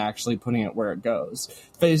 not even actually putting it where it goes.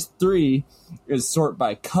 Phase 3 is sort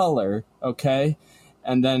by color, okay?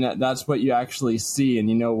 And then that's what you actually see, and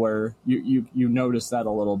you know where you notice that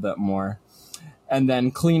a little bit more. And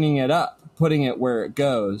then cleaning it up, putting it where it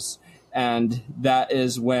goes. And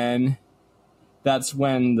that's when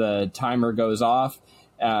the timer goes off,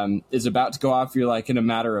 is about to go off. You're like in a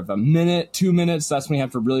matter of a minute, 2 minutes. That's when you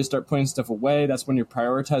have to really start putting stuff away. That's when you're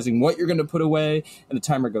prioritizing what you're going to put away, and the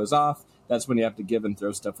timer goes off. That's when you have to give and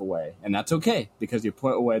throw stuff away. And that's okay, because you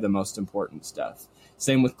put away the most important stuff.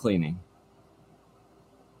 Same with cleaning.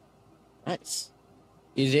 Nice.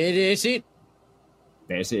 Is it?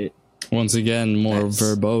 That's it. Once again, more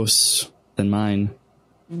verbose than mine.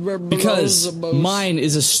 Because mine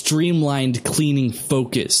is a streamlined cleaning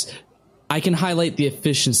focus. I can highlight the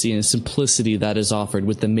efficiency and simplicity that is offered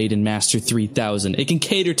with the Maiden Master 3000. It can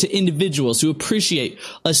cater to individuals who appreciate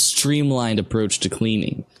a streamlined approach to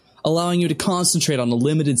cleaning, allowing you to concentrate on a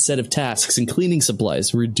limited set of tasks and cleaning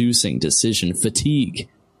supplies, reducing decision fatigue.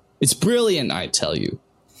 It's brilliant, I tell you.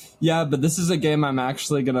 Yeah, but this is a game I'm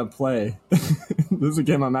actually going to play.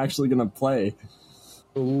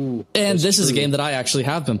 Ooh, and this is a game that I actually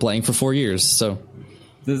have been playing for 4 years, so.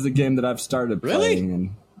 This is a game that I've started playing,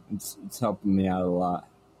 and it's helping me out a lot.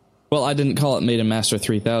 Well, I didn't call it Maiden Master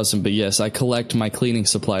 3000, but yes, I collect my cleaning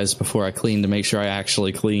supplies before I clean to make sure I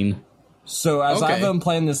actually clean. So as I've been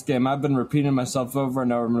playing this game, I've been repeating myself over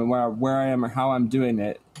and over where I am or how I'm doing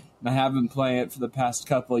it. And I have been playing it for the past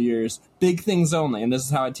couple of years. big things only. And this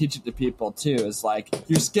is how I teach it to people too, is like,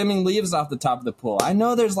 you're skimming leaves off the top of the pool. I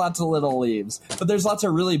know there's lots of little leaves, but there's lots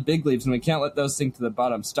of really big leaves, and we can't let those sink to the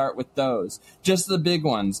bottom. Start with those. Just the big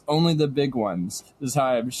ones. Only the big ones. This is how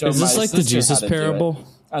I show my sister. Is this like the Jesus parable?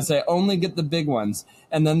 I say, only get the big ones.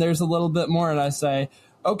 And then there's a little bit more, and I say,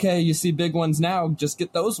 okay, you see big ones now, just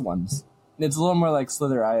get those ones. It's a little more like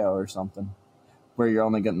Slither.io or something, where you're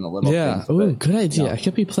only getting the little things. Yeah, ooh, good idea. I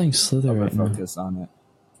could be playing Slither right now. Focus on it.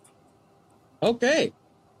 Okay.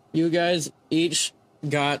 You guys each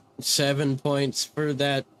got 7 points for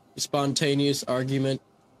that spontaneous argument.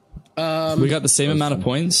 We got the same amount of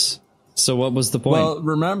points? So what was the point? Well,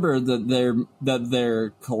 remember that they're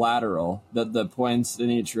collateral, that the points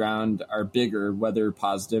in each round are bigger, whether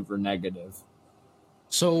positive or negative.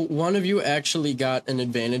 So one of you actually got an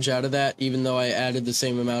advantage out of that, even though I added the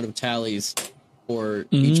same amount of tallies for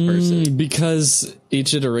each person. Because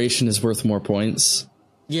each iteration is worth more points.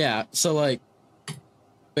 Yeah, so like,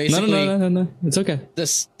 basically... No. It's okay.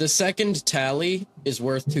 The second tally is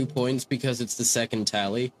worth 2 points because it's the second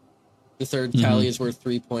tally. The third tally is worth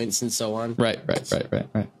 3 points, and so on. Right.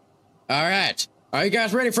 All right. Are you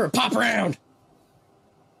guys ready for a pop round?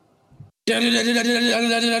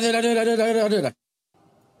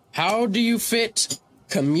 How do you fit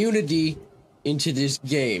community into this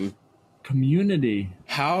game? Community.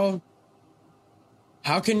 How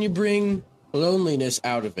can you bring loneliness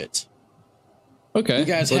out of it? Okay. You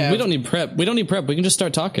guys we don't need prep. We can just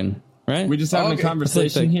start talking, right? We just having a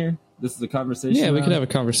conversation here. This is a conversation. Yeah, we can have a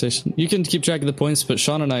conversation. You can keep track of the points, but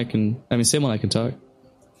Sean and I can. I mean, Sam and I can talk.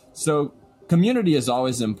 So, community is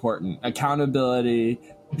always important. Accountability,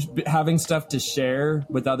 having stuff to share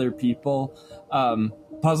with other people.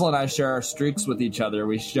 Puzzle and I share our streaks with each other.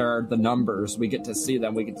 We share the numbers. We get to see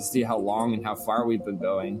them. We get to see how long and how far we've been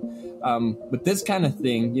going. With this kind of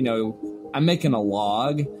thing, you know, I'm making a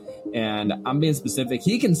log, and I'm being specific.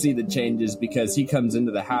 He can see the changes because he comes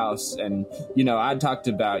into the house, and, you know, I talked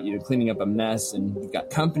about, you know, cleaning up a mess, and you've got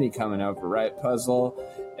company coming over, right, Puzzle?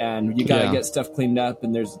 And you got to get stuff cleaned up,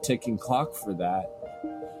 and there's a ticking clock for that.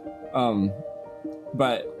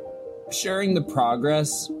 But sharing the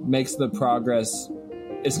progress makes the progress...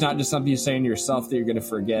 It's not just something you say to yourself that you're going to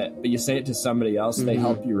forget, but you say it to somebody else, they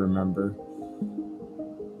help you remember.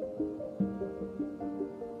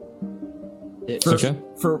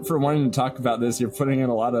 For wanting to talk about this, you're putting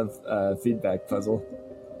in a lot of feedback, Puzzle.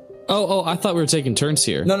 Oh, I thought we were taking turns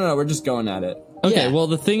here. No, we're just going at it. Okay, well,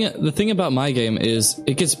 the thing about my game is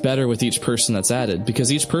it gets better with each person that's added,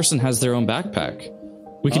 because each person has their own backpack.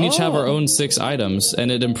 We can each have our own 6 items,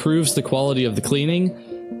 and it improves the quality of the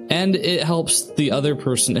cleaning. And it helps the other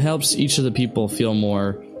person, it helps each of the people feel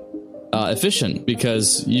more efficient,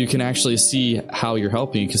 because you can actually see how you're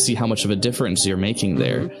helping. You can see how much of a difference you're making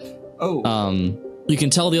there. You can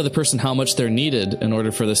tell the other person how much they're needed in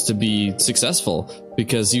order for this to be successful,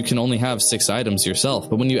 because you can only have 6 items yourself.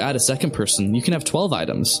 But when you add a second person, you can have 12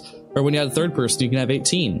 items. Or when you add a third person, you can have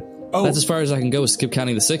 18. That's as far as I can go with skip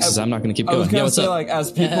counting the 6s. I'm not going to keep going. I was going to say, like, as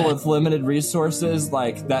people with limited resources,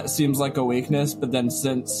 like, that seems like a weakness, but then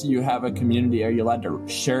since you have a community, are you allowed to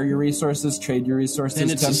share your resources, trade your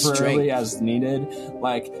resources temporarily as needed?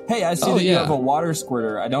 Like, hey, I see that you have a water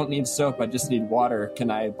squirter. I don't need soap, I just need water. Can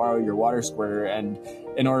I borrow your water squirter? And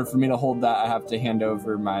in order for me to hold that, I have to hand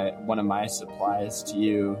over one of my supplies to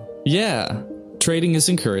you. Yeah. Trading is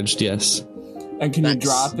encouraged, yes. And can you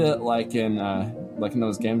drop it like in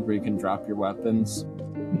those games where you can drop your weapons?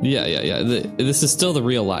 Yeah. This is still the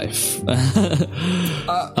real life.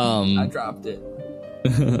 I dropped it.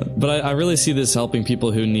 But I really see this helping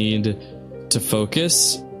people who need to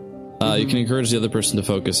focus. You can encourage the other person to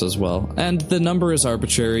focus as well. And the number is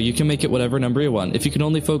arbitrary. You can make it whatever number you want. If you can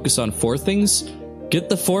only focus on 4 things, get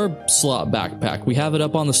the 4-slot backpack. We have it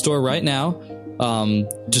up on the store right now.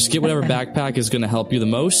 Just get whatever backpack is going to help you the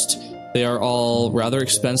most. They are all rather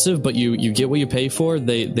expensive, but you get what you pay for.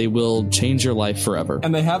 They will change your life forever.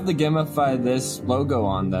 And they have the Gamify This logo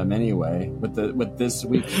on them anyway, with this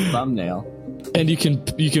week's thumbnail. And you can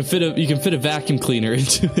fit a vacuum cleaner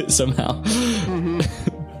into it somehow.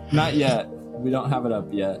 Not yet. We don't have it up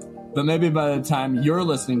yet. But maybe by the time you're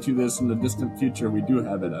listening to this in the distant future, we do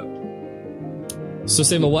have it up. So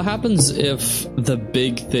Samuel, what happens if the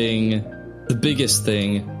biggest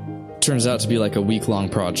thing turns out to be like a week-long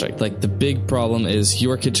project? Like, the big problem is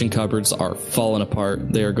your kitchen cupboards are falling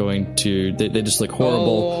apart. They are going to, they just look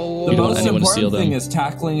horrible. The most important thing is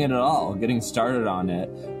tackling it at all, getting started on it.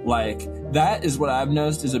 Like, that is what I've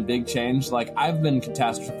noticed is a big change. Like, I've been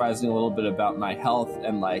catastrophizing a little bit about my health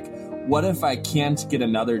and, like, what if I can't get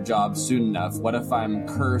another job soon enough? What if I'm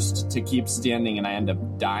cursed to keep standing and I end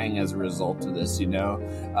up dying as a result of this, you know?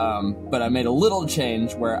 But I made a little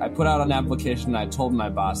change where I put out an application and I told my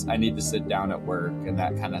boss I need to sit down at work and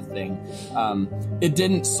that kind of thing. It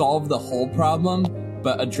didn't solve the whole problem,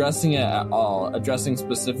 but addressing it at all, addressing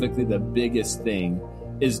specifically the biggest thing,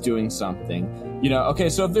 is doing something. You know, okay,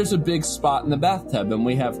 so if there's a big spot in the bathtub and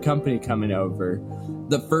we have company coming over,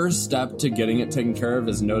 the first step to getting it taken care of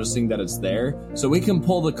is noticing that it's there. So we can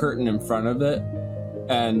pull the curtain in front of it,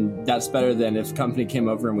 and that's better than if company came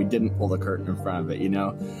over and we didn't pull the curtain in front of it, you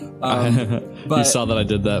know? But you saw that I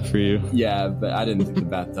did that for you. Yeah, but I didn't think the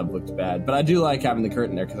bathtub looked bad. But I do like having the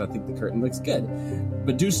curtain there because I think the curtain looks good.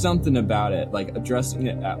 But do something about it, like addressing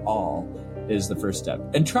it at all is the first step.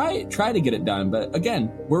 And try to get it done. But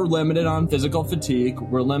again, we're limited on physical fatigue.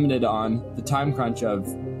 We're limited on the time crunch of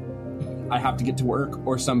I have to get to work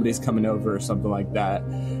or somebody's coming over or something like that.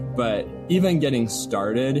 But even getting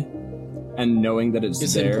started and knowing that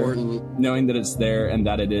it's there, important. Knowing that it's there and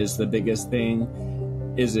that it is the biggest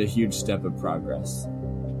thing is a huge step of progress.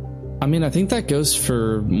 I mean, I think that goes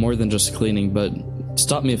for more than just cleaning, but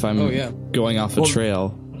stop me if I'm going off a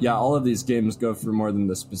trail. Yeah, all of these games go for more than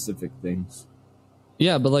the specific things.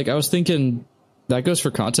 Yeah, but like I was thinking that goes for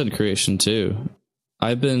content creation too.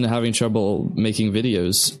 I've been having trouble making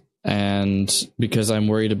videos, and because I'm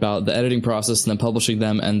worried about the editing process and then publishing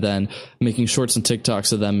them and then making shorts and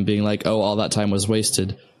TikToks of them being like, oh, all that time was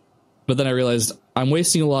wasted. But then I realized I'm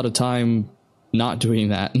wasting a lot of time not doing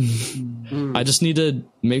that. I just need to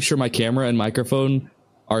make sure my camera and microphone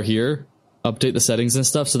are here, update the settings and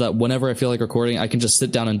stuff so that whenever I feel like recording, I can just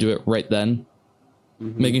sit down and do it right then,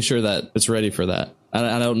 making sure that it's ready for that.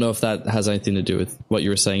 I don't know if that has anything to do with what you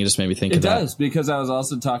were saying. It just made me think of that. It does, because I was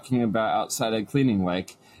also talking about outside of cleaning,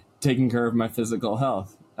 like taking care of my physical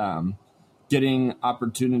health, getting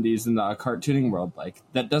opportunities in the cartooning world. Like,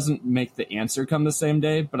 that doesn't make the answer come the same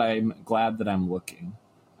day, but I'm glad that I'm looking.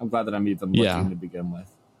 I'm glad that I'm even looking to begin with.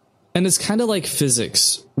 And it's kind of like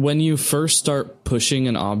physics. When you first start pushing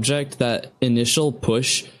an object, that initial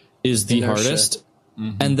push is the hardest.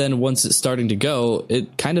 And then once it's starting to go,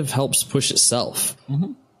 it kind of helps push itself.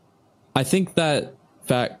 I think that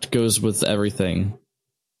fact goes with everything.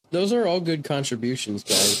 Those are all good contributions,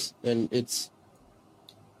 guys. And it's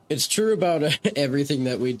true about everything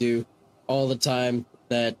that we do all the time,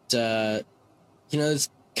 that, it's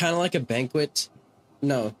kind of like a banquet.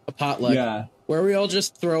 No, a potluck. Yeah. Where we all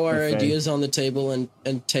just throw our ideas on the table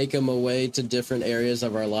and take them away to different areas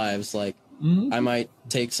of our lives. Like, I might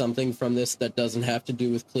take something from this that doesn't have to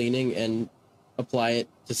do with cleaning and apply it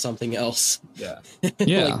to something else. Yeah.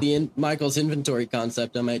 Like Michael's inventory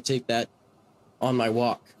concept, I might take that on my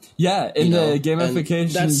walk. Yeah, in the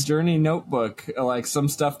gamification journey notebook, like some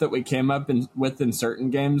stuff that we came up with in certain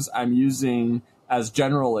games, I'm using as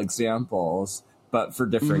general examples, but for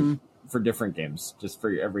different games, just for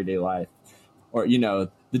your everyday life. Or,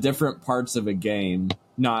 the different parts of a game,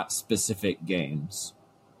 not specific games.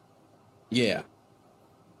 Yeah.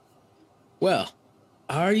 Well,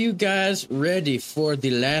 are you guys ready for the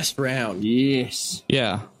last round? Yes.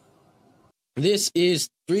 Yeah. This is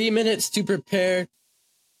 3 minutes to prepare.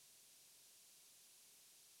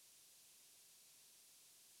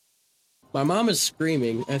 My mom is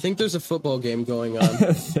screaming. I think there's a football game going on.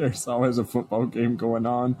 There's always a football game going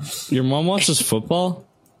on. Your mom watches football?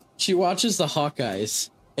 She watches the Hawkeyes,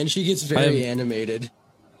 and she gets very animated.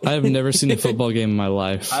 I have never seen a football game in my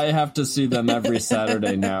life. I have to see them every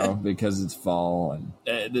Saturday now because it's fall, and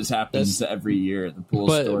this happens every year at the pool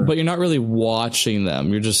store. But you're not really watching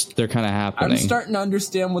them. They're kind of happening. I'm starting to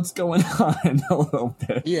understand what's going on a little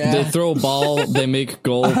bit. Yeah. They throw a ball, they make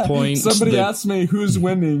goal points. Somebody asked me who's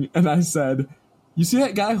winning, and I said, you see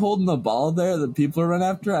that guy holding the ball there that people are running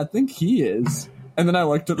after? I think he is. And then I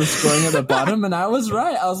looked at the scoring at the bottom, and I was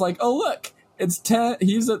right. I was like, oh, look. It's 10.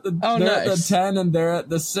 He's at the at the 10 and they're at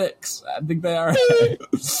the 6. I think they are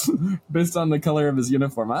based on the color of his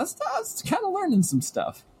uniform. I was kind of learning some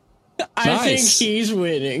stuff. I think he's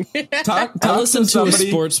winning. I listen to a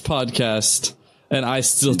sports podcast, and I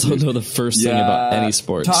still don't know the first thing about any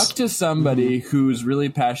sports. Talk to somebody who's really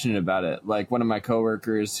passionate about it, like one of my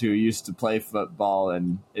coworkers who used to play football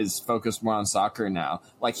and is focused more on soccer now.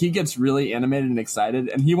 Like, he gets really animated and excited,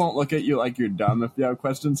 and he won't look at you like you're dumb if you have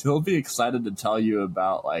questions. He'll be excited to tell you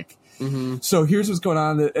about, like, so here's what's going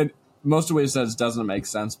on. And most of what he says doesn't make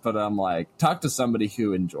sense, but I'm like, talk to somebody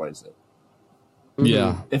who enjoys it.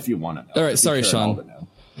 Yeah. If you want to know. All right, sorry, Sean.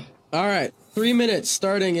 All right, 3 minutes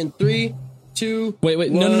starting in 3, 2.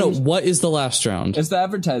 Wait. No. What is the last round? It's the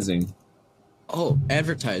advertising. Oh,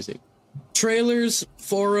 advertising. Trailers,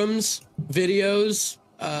 forums, videos,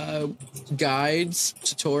 guides,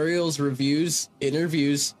 tutorials, reviews,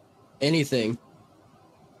 interviews, anything.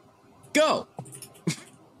 Go!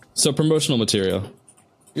 So promotional material.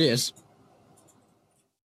 Yes.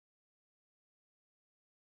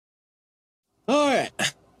 All right.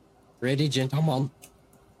 Ready, gentlemen?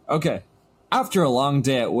 Okay. After a long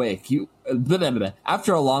day at work, you want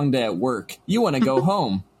to go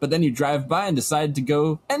home, but then you drive by and decide to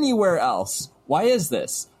go anywhere else. Why is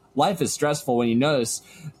this? Life is stressful when you notice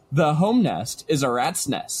the home nest is a rat's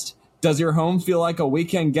nest. Does your home feel like a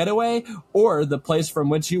weekend getaway or the place from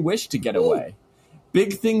which you wish to get away?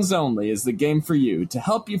 Big Things Only is the game for you to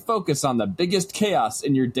help you focus on the biggest chaos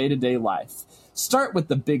in your day-to-day life. Start with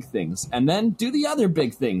the big things and then do the other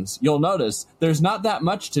big things. You'll notice there's not that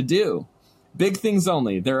much to do. Big Things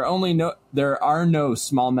Only. There are no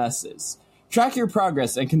small messes. Track your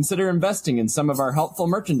progress and consider investing in some of our helpful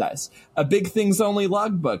merchandise. A Big Things Only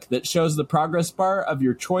logbook that shows the progress bar of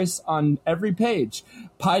your choice on every page.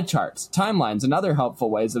 Pie charts, timelines, and other helpful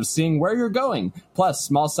ways of seeing where you're going. Plus,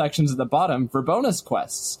 small sections at the bottom for bonus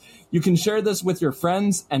quests. You can share this with your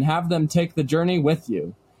friends and have them take the journey with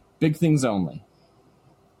you. Big Things Only.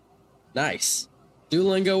 Nice.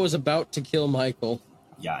 Duolingo was about to kill Michael.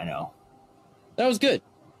 Yeah, I know. That was good.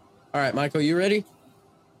 All right, Michael, you ready?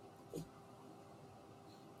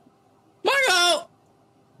 Michael!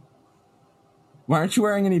 Why aren't you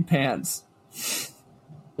wearing any pants?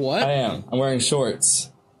 What? I am. I'm wearing shorts.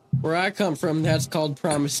 Where I come from, that's called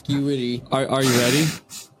promiscuity. Are you ready?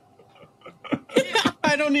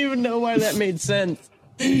 I don't even know why that made sense.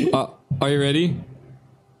 Are you ready?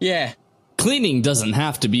 Yeah. Cleaning doesn't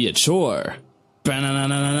have to be a chore.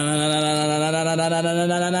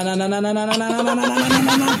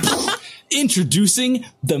 Introducing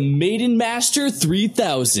the Maiden Master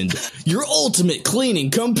 3000, your ultimate cleaning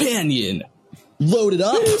companion. Load it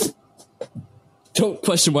up. Don't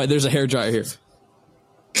question why there's a hairdryer here.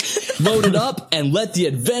 Load it up and let the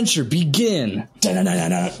adventure begin. Is that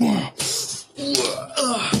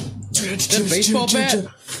a baseball bat?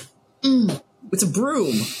 It's a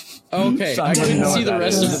broom. Okay, I couldn't see the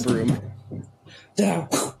rest of the broom.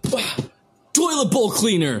 Toilet bowl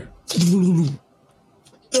cleaner.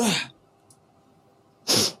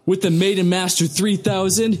 With the Maiden Master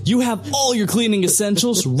 3000, you have all your cleaning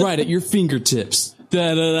essentials right at your fingertips.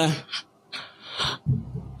 I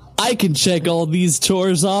can check all these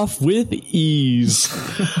chores off with ease.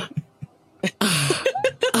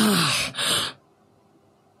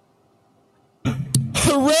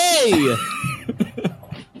 Hooray!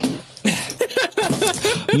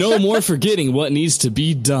 No more forgetting what needs to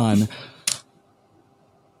be done.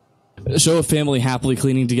 Show a family happily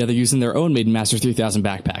cleaning together using their own Maiden Master 3000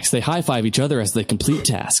 backpacks. They high-five each other as they complete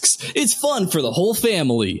tasks. It's fun for the whole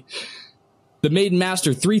family. The Maiden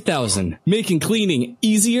Master 3000, making cleaning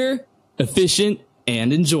easier, efficient,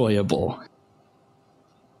 and enjoyable.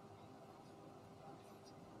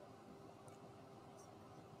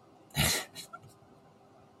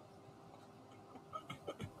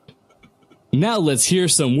 Now let's hear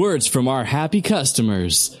some words from our happy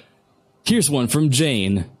customers. Here's one from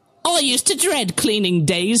Jane. I used to dread cleaning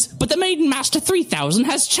days, but the Maiden Master 3000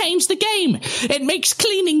 has changed the game. It makes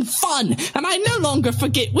cleaning fun, and I no longer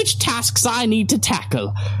forget which tasks I need to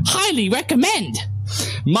tackle. Highly recommend.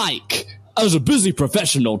 Mike. As a busy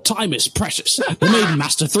professional, time is precious. The Maiden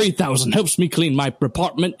Master 3000 helps me clean my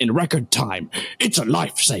apartment in record time. It's a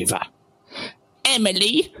lifesaver.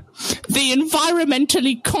 Emily, the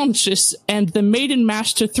environmentally conscious and the Maiden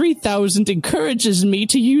Master 3000 encourages me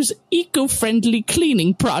to use eco-friendly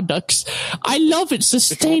cleaning products. I love its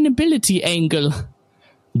sustainability angle.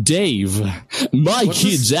 Dave, my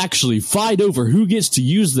kids actually fight over who gets to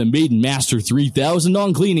use the Maiden Master 3000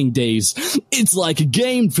 on cleaning days. It's like a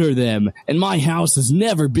game for them, and my house has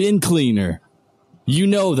never been cleaner. You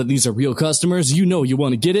know that these are real customers. You know you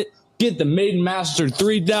want to get it. Get the Maiden Master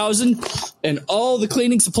 3000, and all the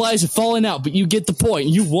cleaning supplies have fallen out, but you get the point.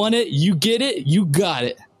 You want it, you get it, you got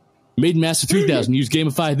it. Maiden Master 3000, use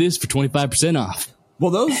Gamify this for 25% off.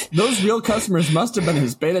 Well, those real customers must have been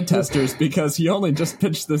his beta testers because he only just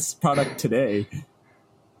pitched this product today.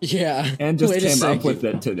 Yeah. And just came up with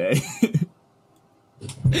it today.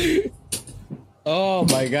 Oh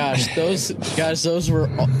my gosh, those were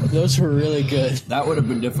really good. That would have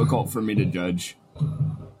been difficult for me to judge.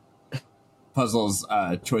 Puzzle's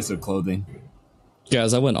choice of clothing.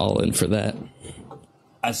 Guys, I went all in for that.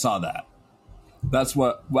 I saw that. That's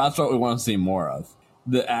what we want to see more of.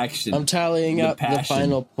 The action. I'm tallying up passion, the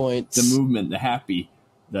final points. The movement, the happy.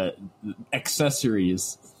 the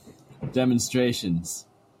accessories, demonstrations,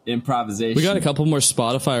 improvisation. We got a couple more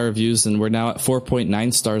Spotify reviews, and we're now at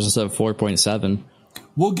 4.9 stars instead of 4.7.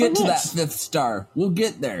 We'll get to that 5th star. We'll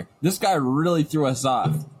get there. This guy really threw us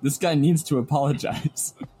off. This guy needs to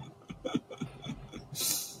apologize.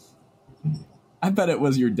 I bet it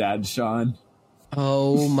was your dad, Sean.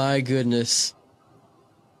 Oh my goodness.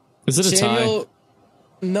 Is it a Samuel, tie?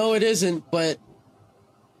 no, it isn't, but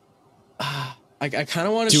I kind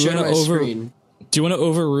of want to share my screen. Do you want to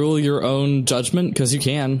overrule your own judgment? Because you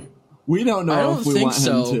can. We don't know if we want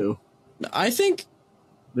him to. I think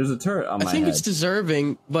there's a turret on my head. I think it's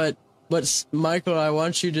deserving, but Michael, I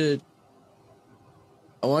want you to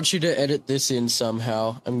edit this in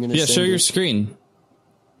somehow. I'm gonna share your screen.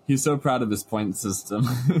 He's so proud of his point system.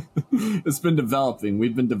 It's been developing.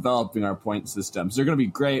 We've been developing our point systems. They're going to be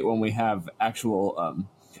great when we have actual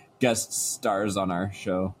guest stars on our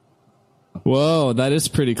show. Whoa, that is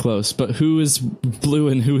pretty close. But who is blue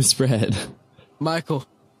and who is red? Michael,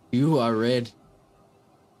 you are red.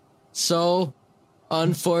 So,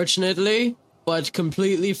 unfortunately, but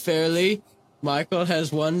completely fairly, Michael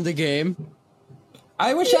has won the game.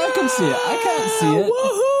 I wish I could see it. I can't see it.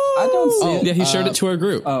 Woohoo! I don't see it. Yeah, he showed it to our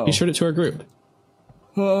group. He showed it to our group.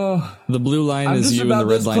 The blue line is you and the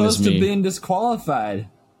red line is me. I'm just about this close to being disqualified.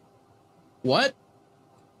 What?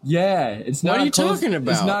 Yeah, it's not. What are you talking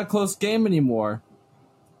about? It's not a close game anymore.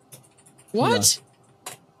 What?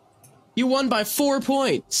 Yeah. You won by 4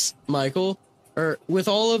 points, Michael. Or with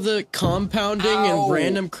all of the compounding and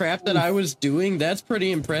random crap that I was doing, that's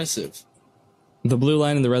pretty impressive. The blue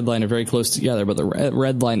line and the red line are very close together, but the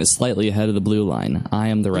red line is slightly ahead of the blue line. I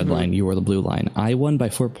am the red line. You are the blue line. I won by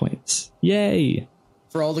 4 points. Yay!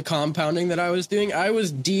 For all the compounding that I was doing, I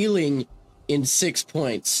was dealing in 6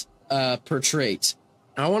 points per trait.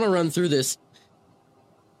 I want to run through this.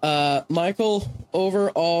 Michael,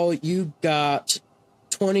 overall, you got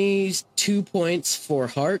 22 points for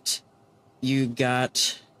heart. You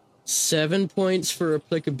got 7 points for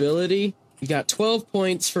applicability. You got 12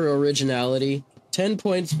 points for originality, 10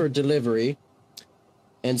 points for delivery.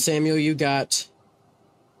 And Samuel, you got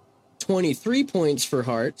 23 points for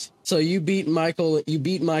heart. So you beat Michael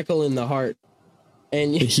in the heart.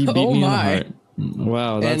 And he beat me in the heart.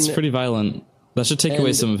 Wow, that's pretty violent. That should take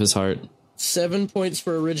away some of his heart. 7 points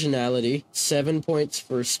for originality, 7 points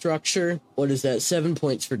for structure. What is that? 7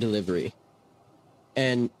 points for delivery.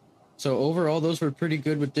 And so overall, those were pretty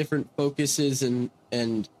good with different focuses and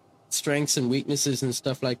strengths and weaknesses and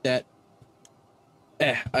stuff like that.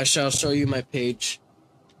 I shall show you my page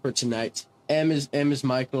for tonight. M is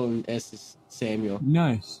Michael and S is Samuel.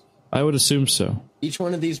 Nice. I would assume so. Each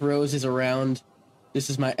one of these rows is around. This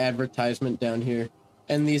is my advertisement down here,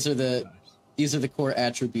 and these are the core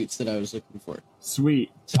attributes that I was looking for.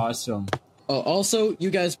 Sweet. Awesome. Oh, also, you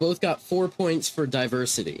guys both got 4 points for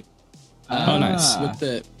diversity. Oh, nice.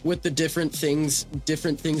 With the different things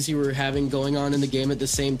you were having going on in the game at the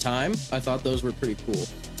same time. I thought those were pretty cool.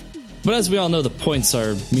 But as we all know, the points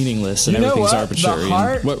are meaningless and everything's arbitrary. The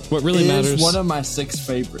heart what really matters is one of my 6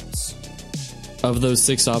 favorites. Of those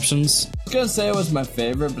 6 options? I was gonna say it was my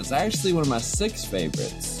favorite, but it's actually one of my 6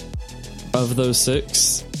 favorites. Of those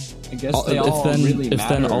 6? I guess they all really matter. If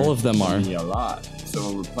then all of them are. A lot.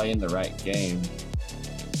 So we're playing the right game.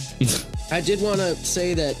 I did want to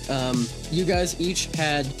say that you guys each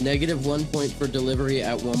had -1 point for delivery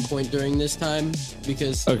at one point during this time,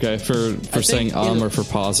 because... Okay, for saying or for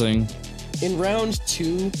pausing. In round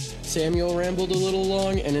 2, Samuel rambled a little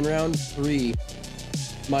long, and in round 3,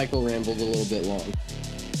 Michael rambled a little bit long.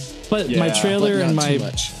 But my trailer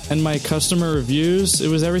and my customer reviews, it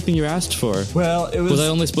was everything you asked for. Well, it was... Was I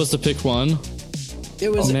only supposed to pick one? It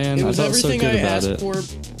was, oh, man, it was I felt everything so good I about asked it. for.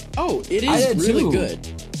 Oh, it is really too. good.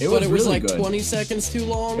 It was really like good. 20 seconds too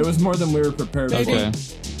long. It was more than we were prepared for. Okay.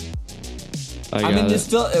 I mean, it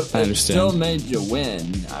still made you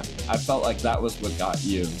win. I felt like that was what got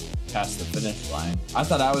you past the finish line. I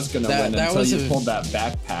thought I was going to win until you pulled that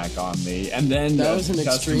backpack on me, and then that was an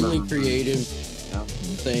extremely creative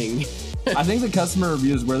thing. I think the customer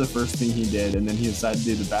reviews were the first thing he did, and then he decided to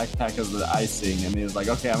do the backpack as the icing, and he was like,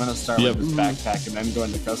 okay, I'm going to start with this backpack and then go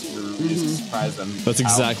into customer reviews to surprise them. That's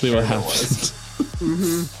exactly what happened.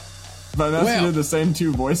 But I did the same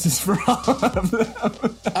 2 voices for all of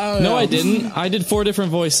them. No, I didn't. I did 4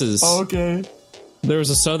 different voices. Oh, okay. There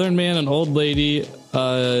was a southern man, an old lady,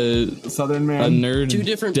 southern man, a nerd 2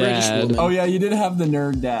 different dad. British women. Oh yeah, you did have the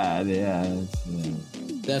nerd dad. Yeah.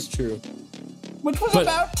 That's true. Which was but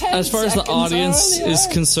about 10 as far as the audience is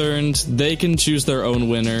concerned, they can choose their own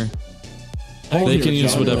winner. They can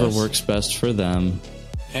use whatever works best for them.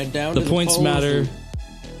 Head down the to points the matter.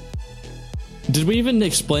 Did we even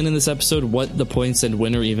explain in this episode what the points and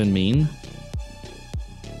winner even mean?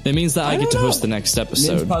 It means that I get to host the next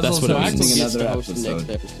episode. That's what it means. Another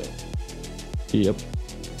episode. Yep.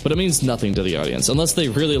 But it means nothing to the audience unless they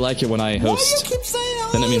really like it when I host. Why do you keep saying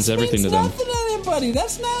all then it means everything to them. Nothing to anybody.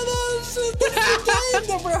 That's not the game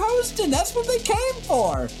that we're hosting. That's what they came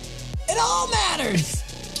for. It all matters.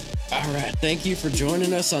 All right, thank you for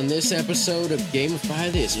joining us on this episode of Gamify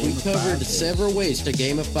This. We covered several ways to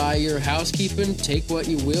gamify your housekeeping. Take what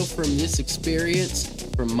you will from this experience.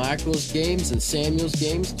 From Michael's games and Samuel's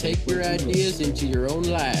games, take your ideas into your own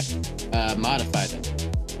life. Modify them.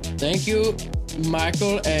 Thank you,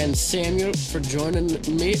 Michael and Samuel, for joining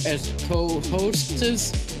me as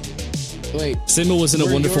co-hosts. Wait, Samuel was in a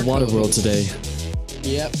wonderful water world today.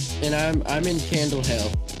 Yep, and I'm in Candle Hell.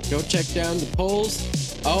 Go check down the polls.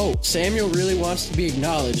 Oh, Samuel really wants to be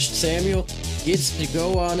acknowledged. Samuel gets to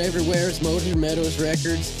go on everywhere as Motor Meadows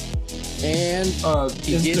Records, and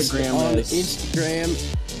he gets on Instagram.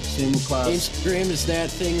 Instagram is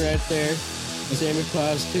that thing right there. Samuel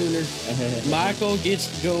Claus Tuner. Michael gets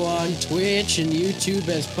to go on Twitch and YouTube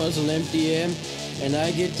as Puzzle MDM, and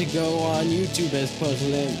I get to go on YouTube as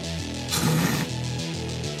Puzzle M.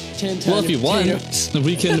 10 well, if you want,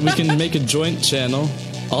 we can make a joint channel.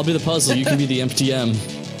 I'll be the puzzle, you can be the MTM.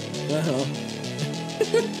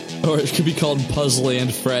 Or it could be called Puzzle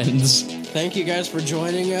and Friends. Thank you guys for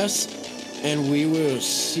joining us, and we will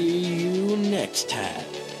see you next time.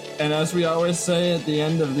 And as we always say at the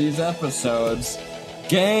end of these episodes,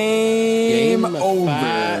 game over.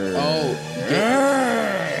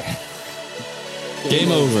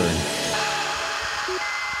 Game over.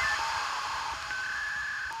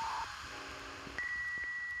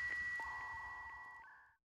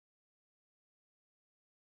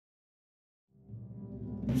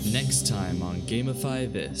 Next time on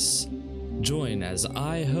Gamify This, join as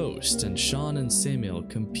I host and Sean and Samuel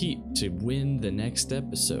compete to win the next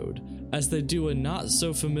episode as they do a not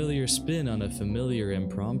so familiar spin on a familiar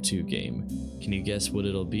impromptu game. Can you guess what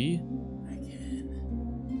it'll be?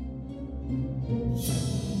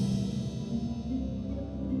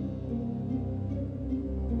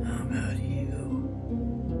 How about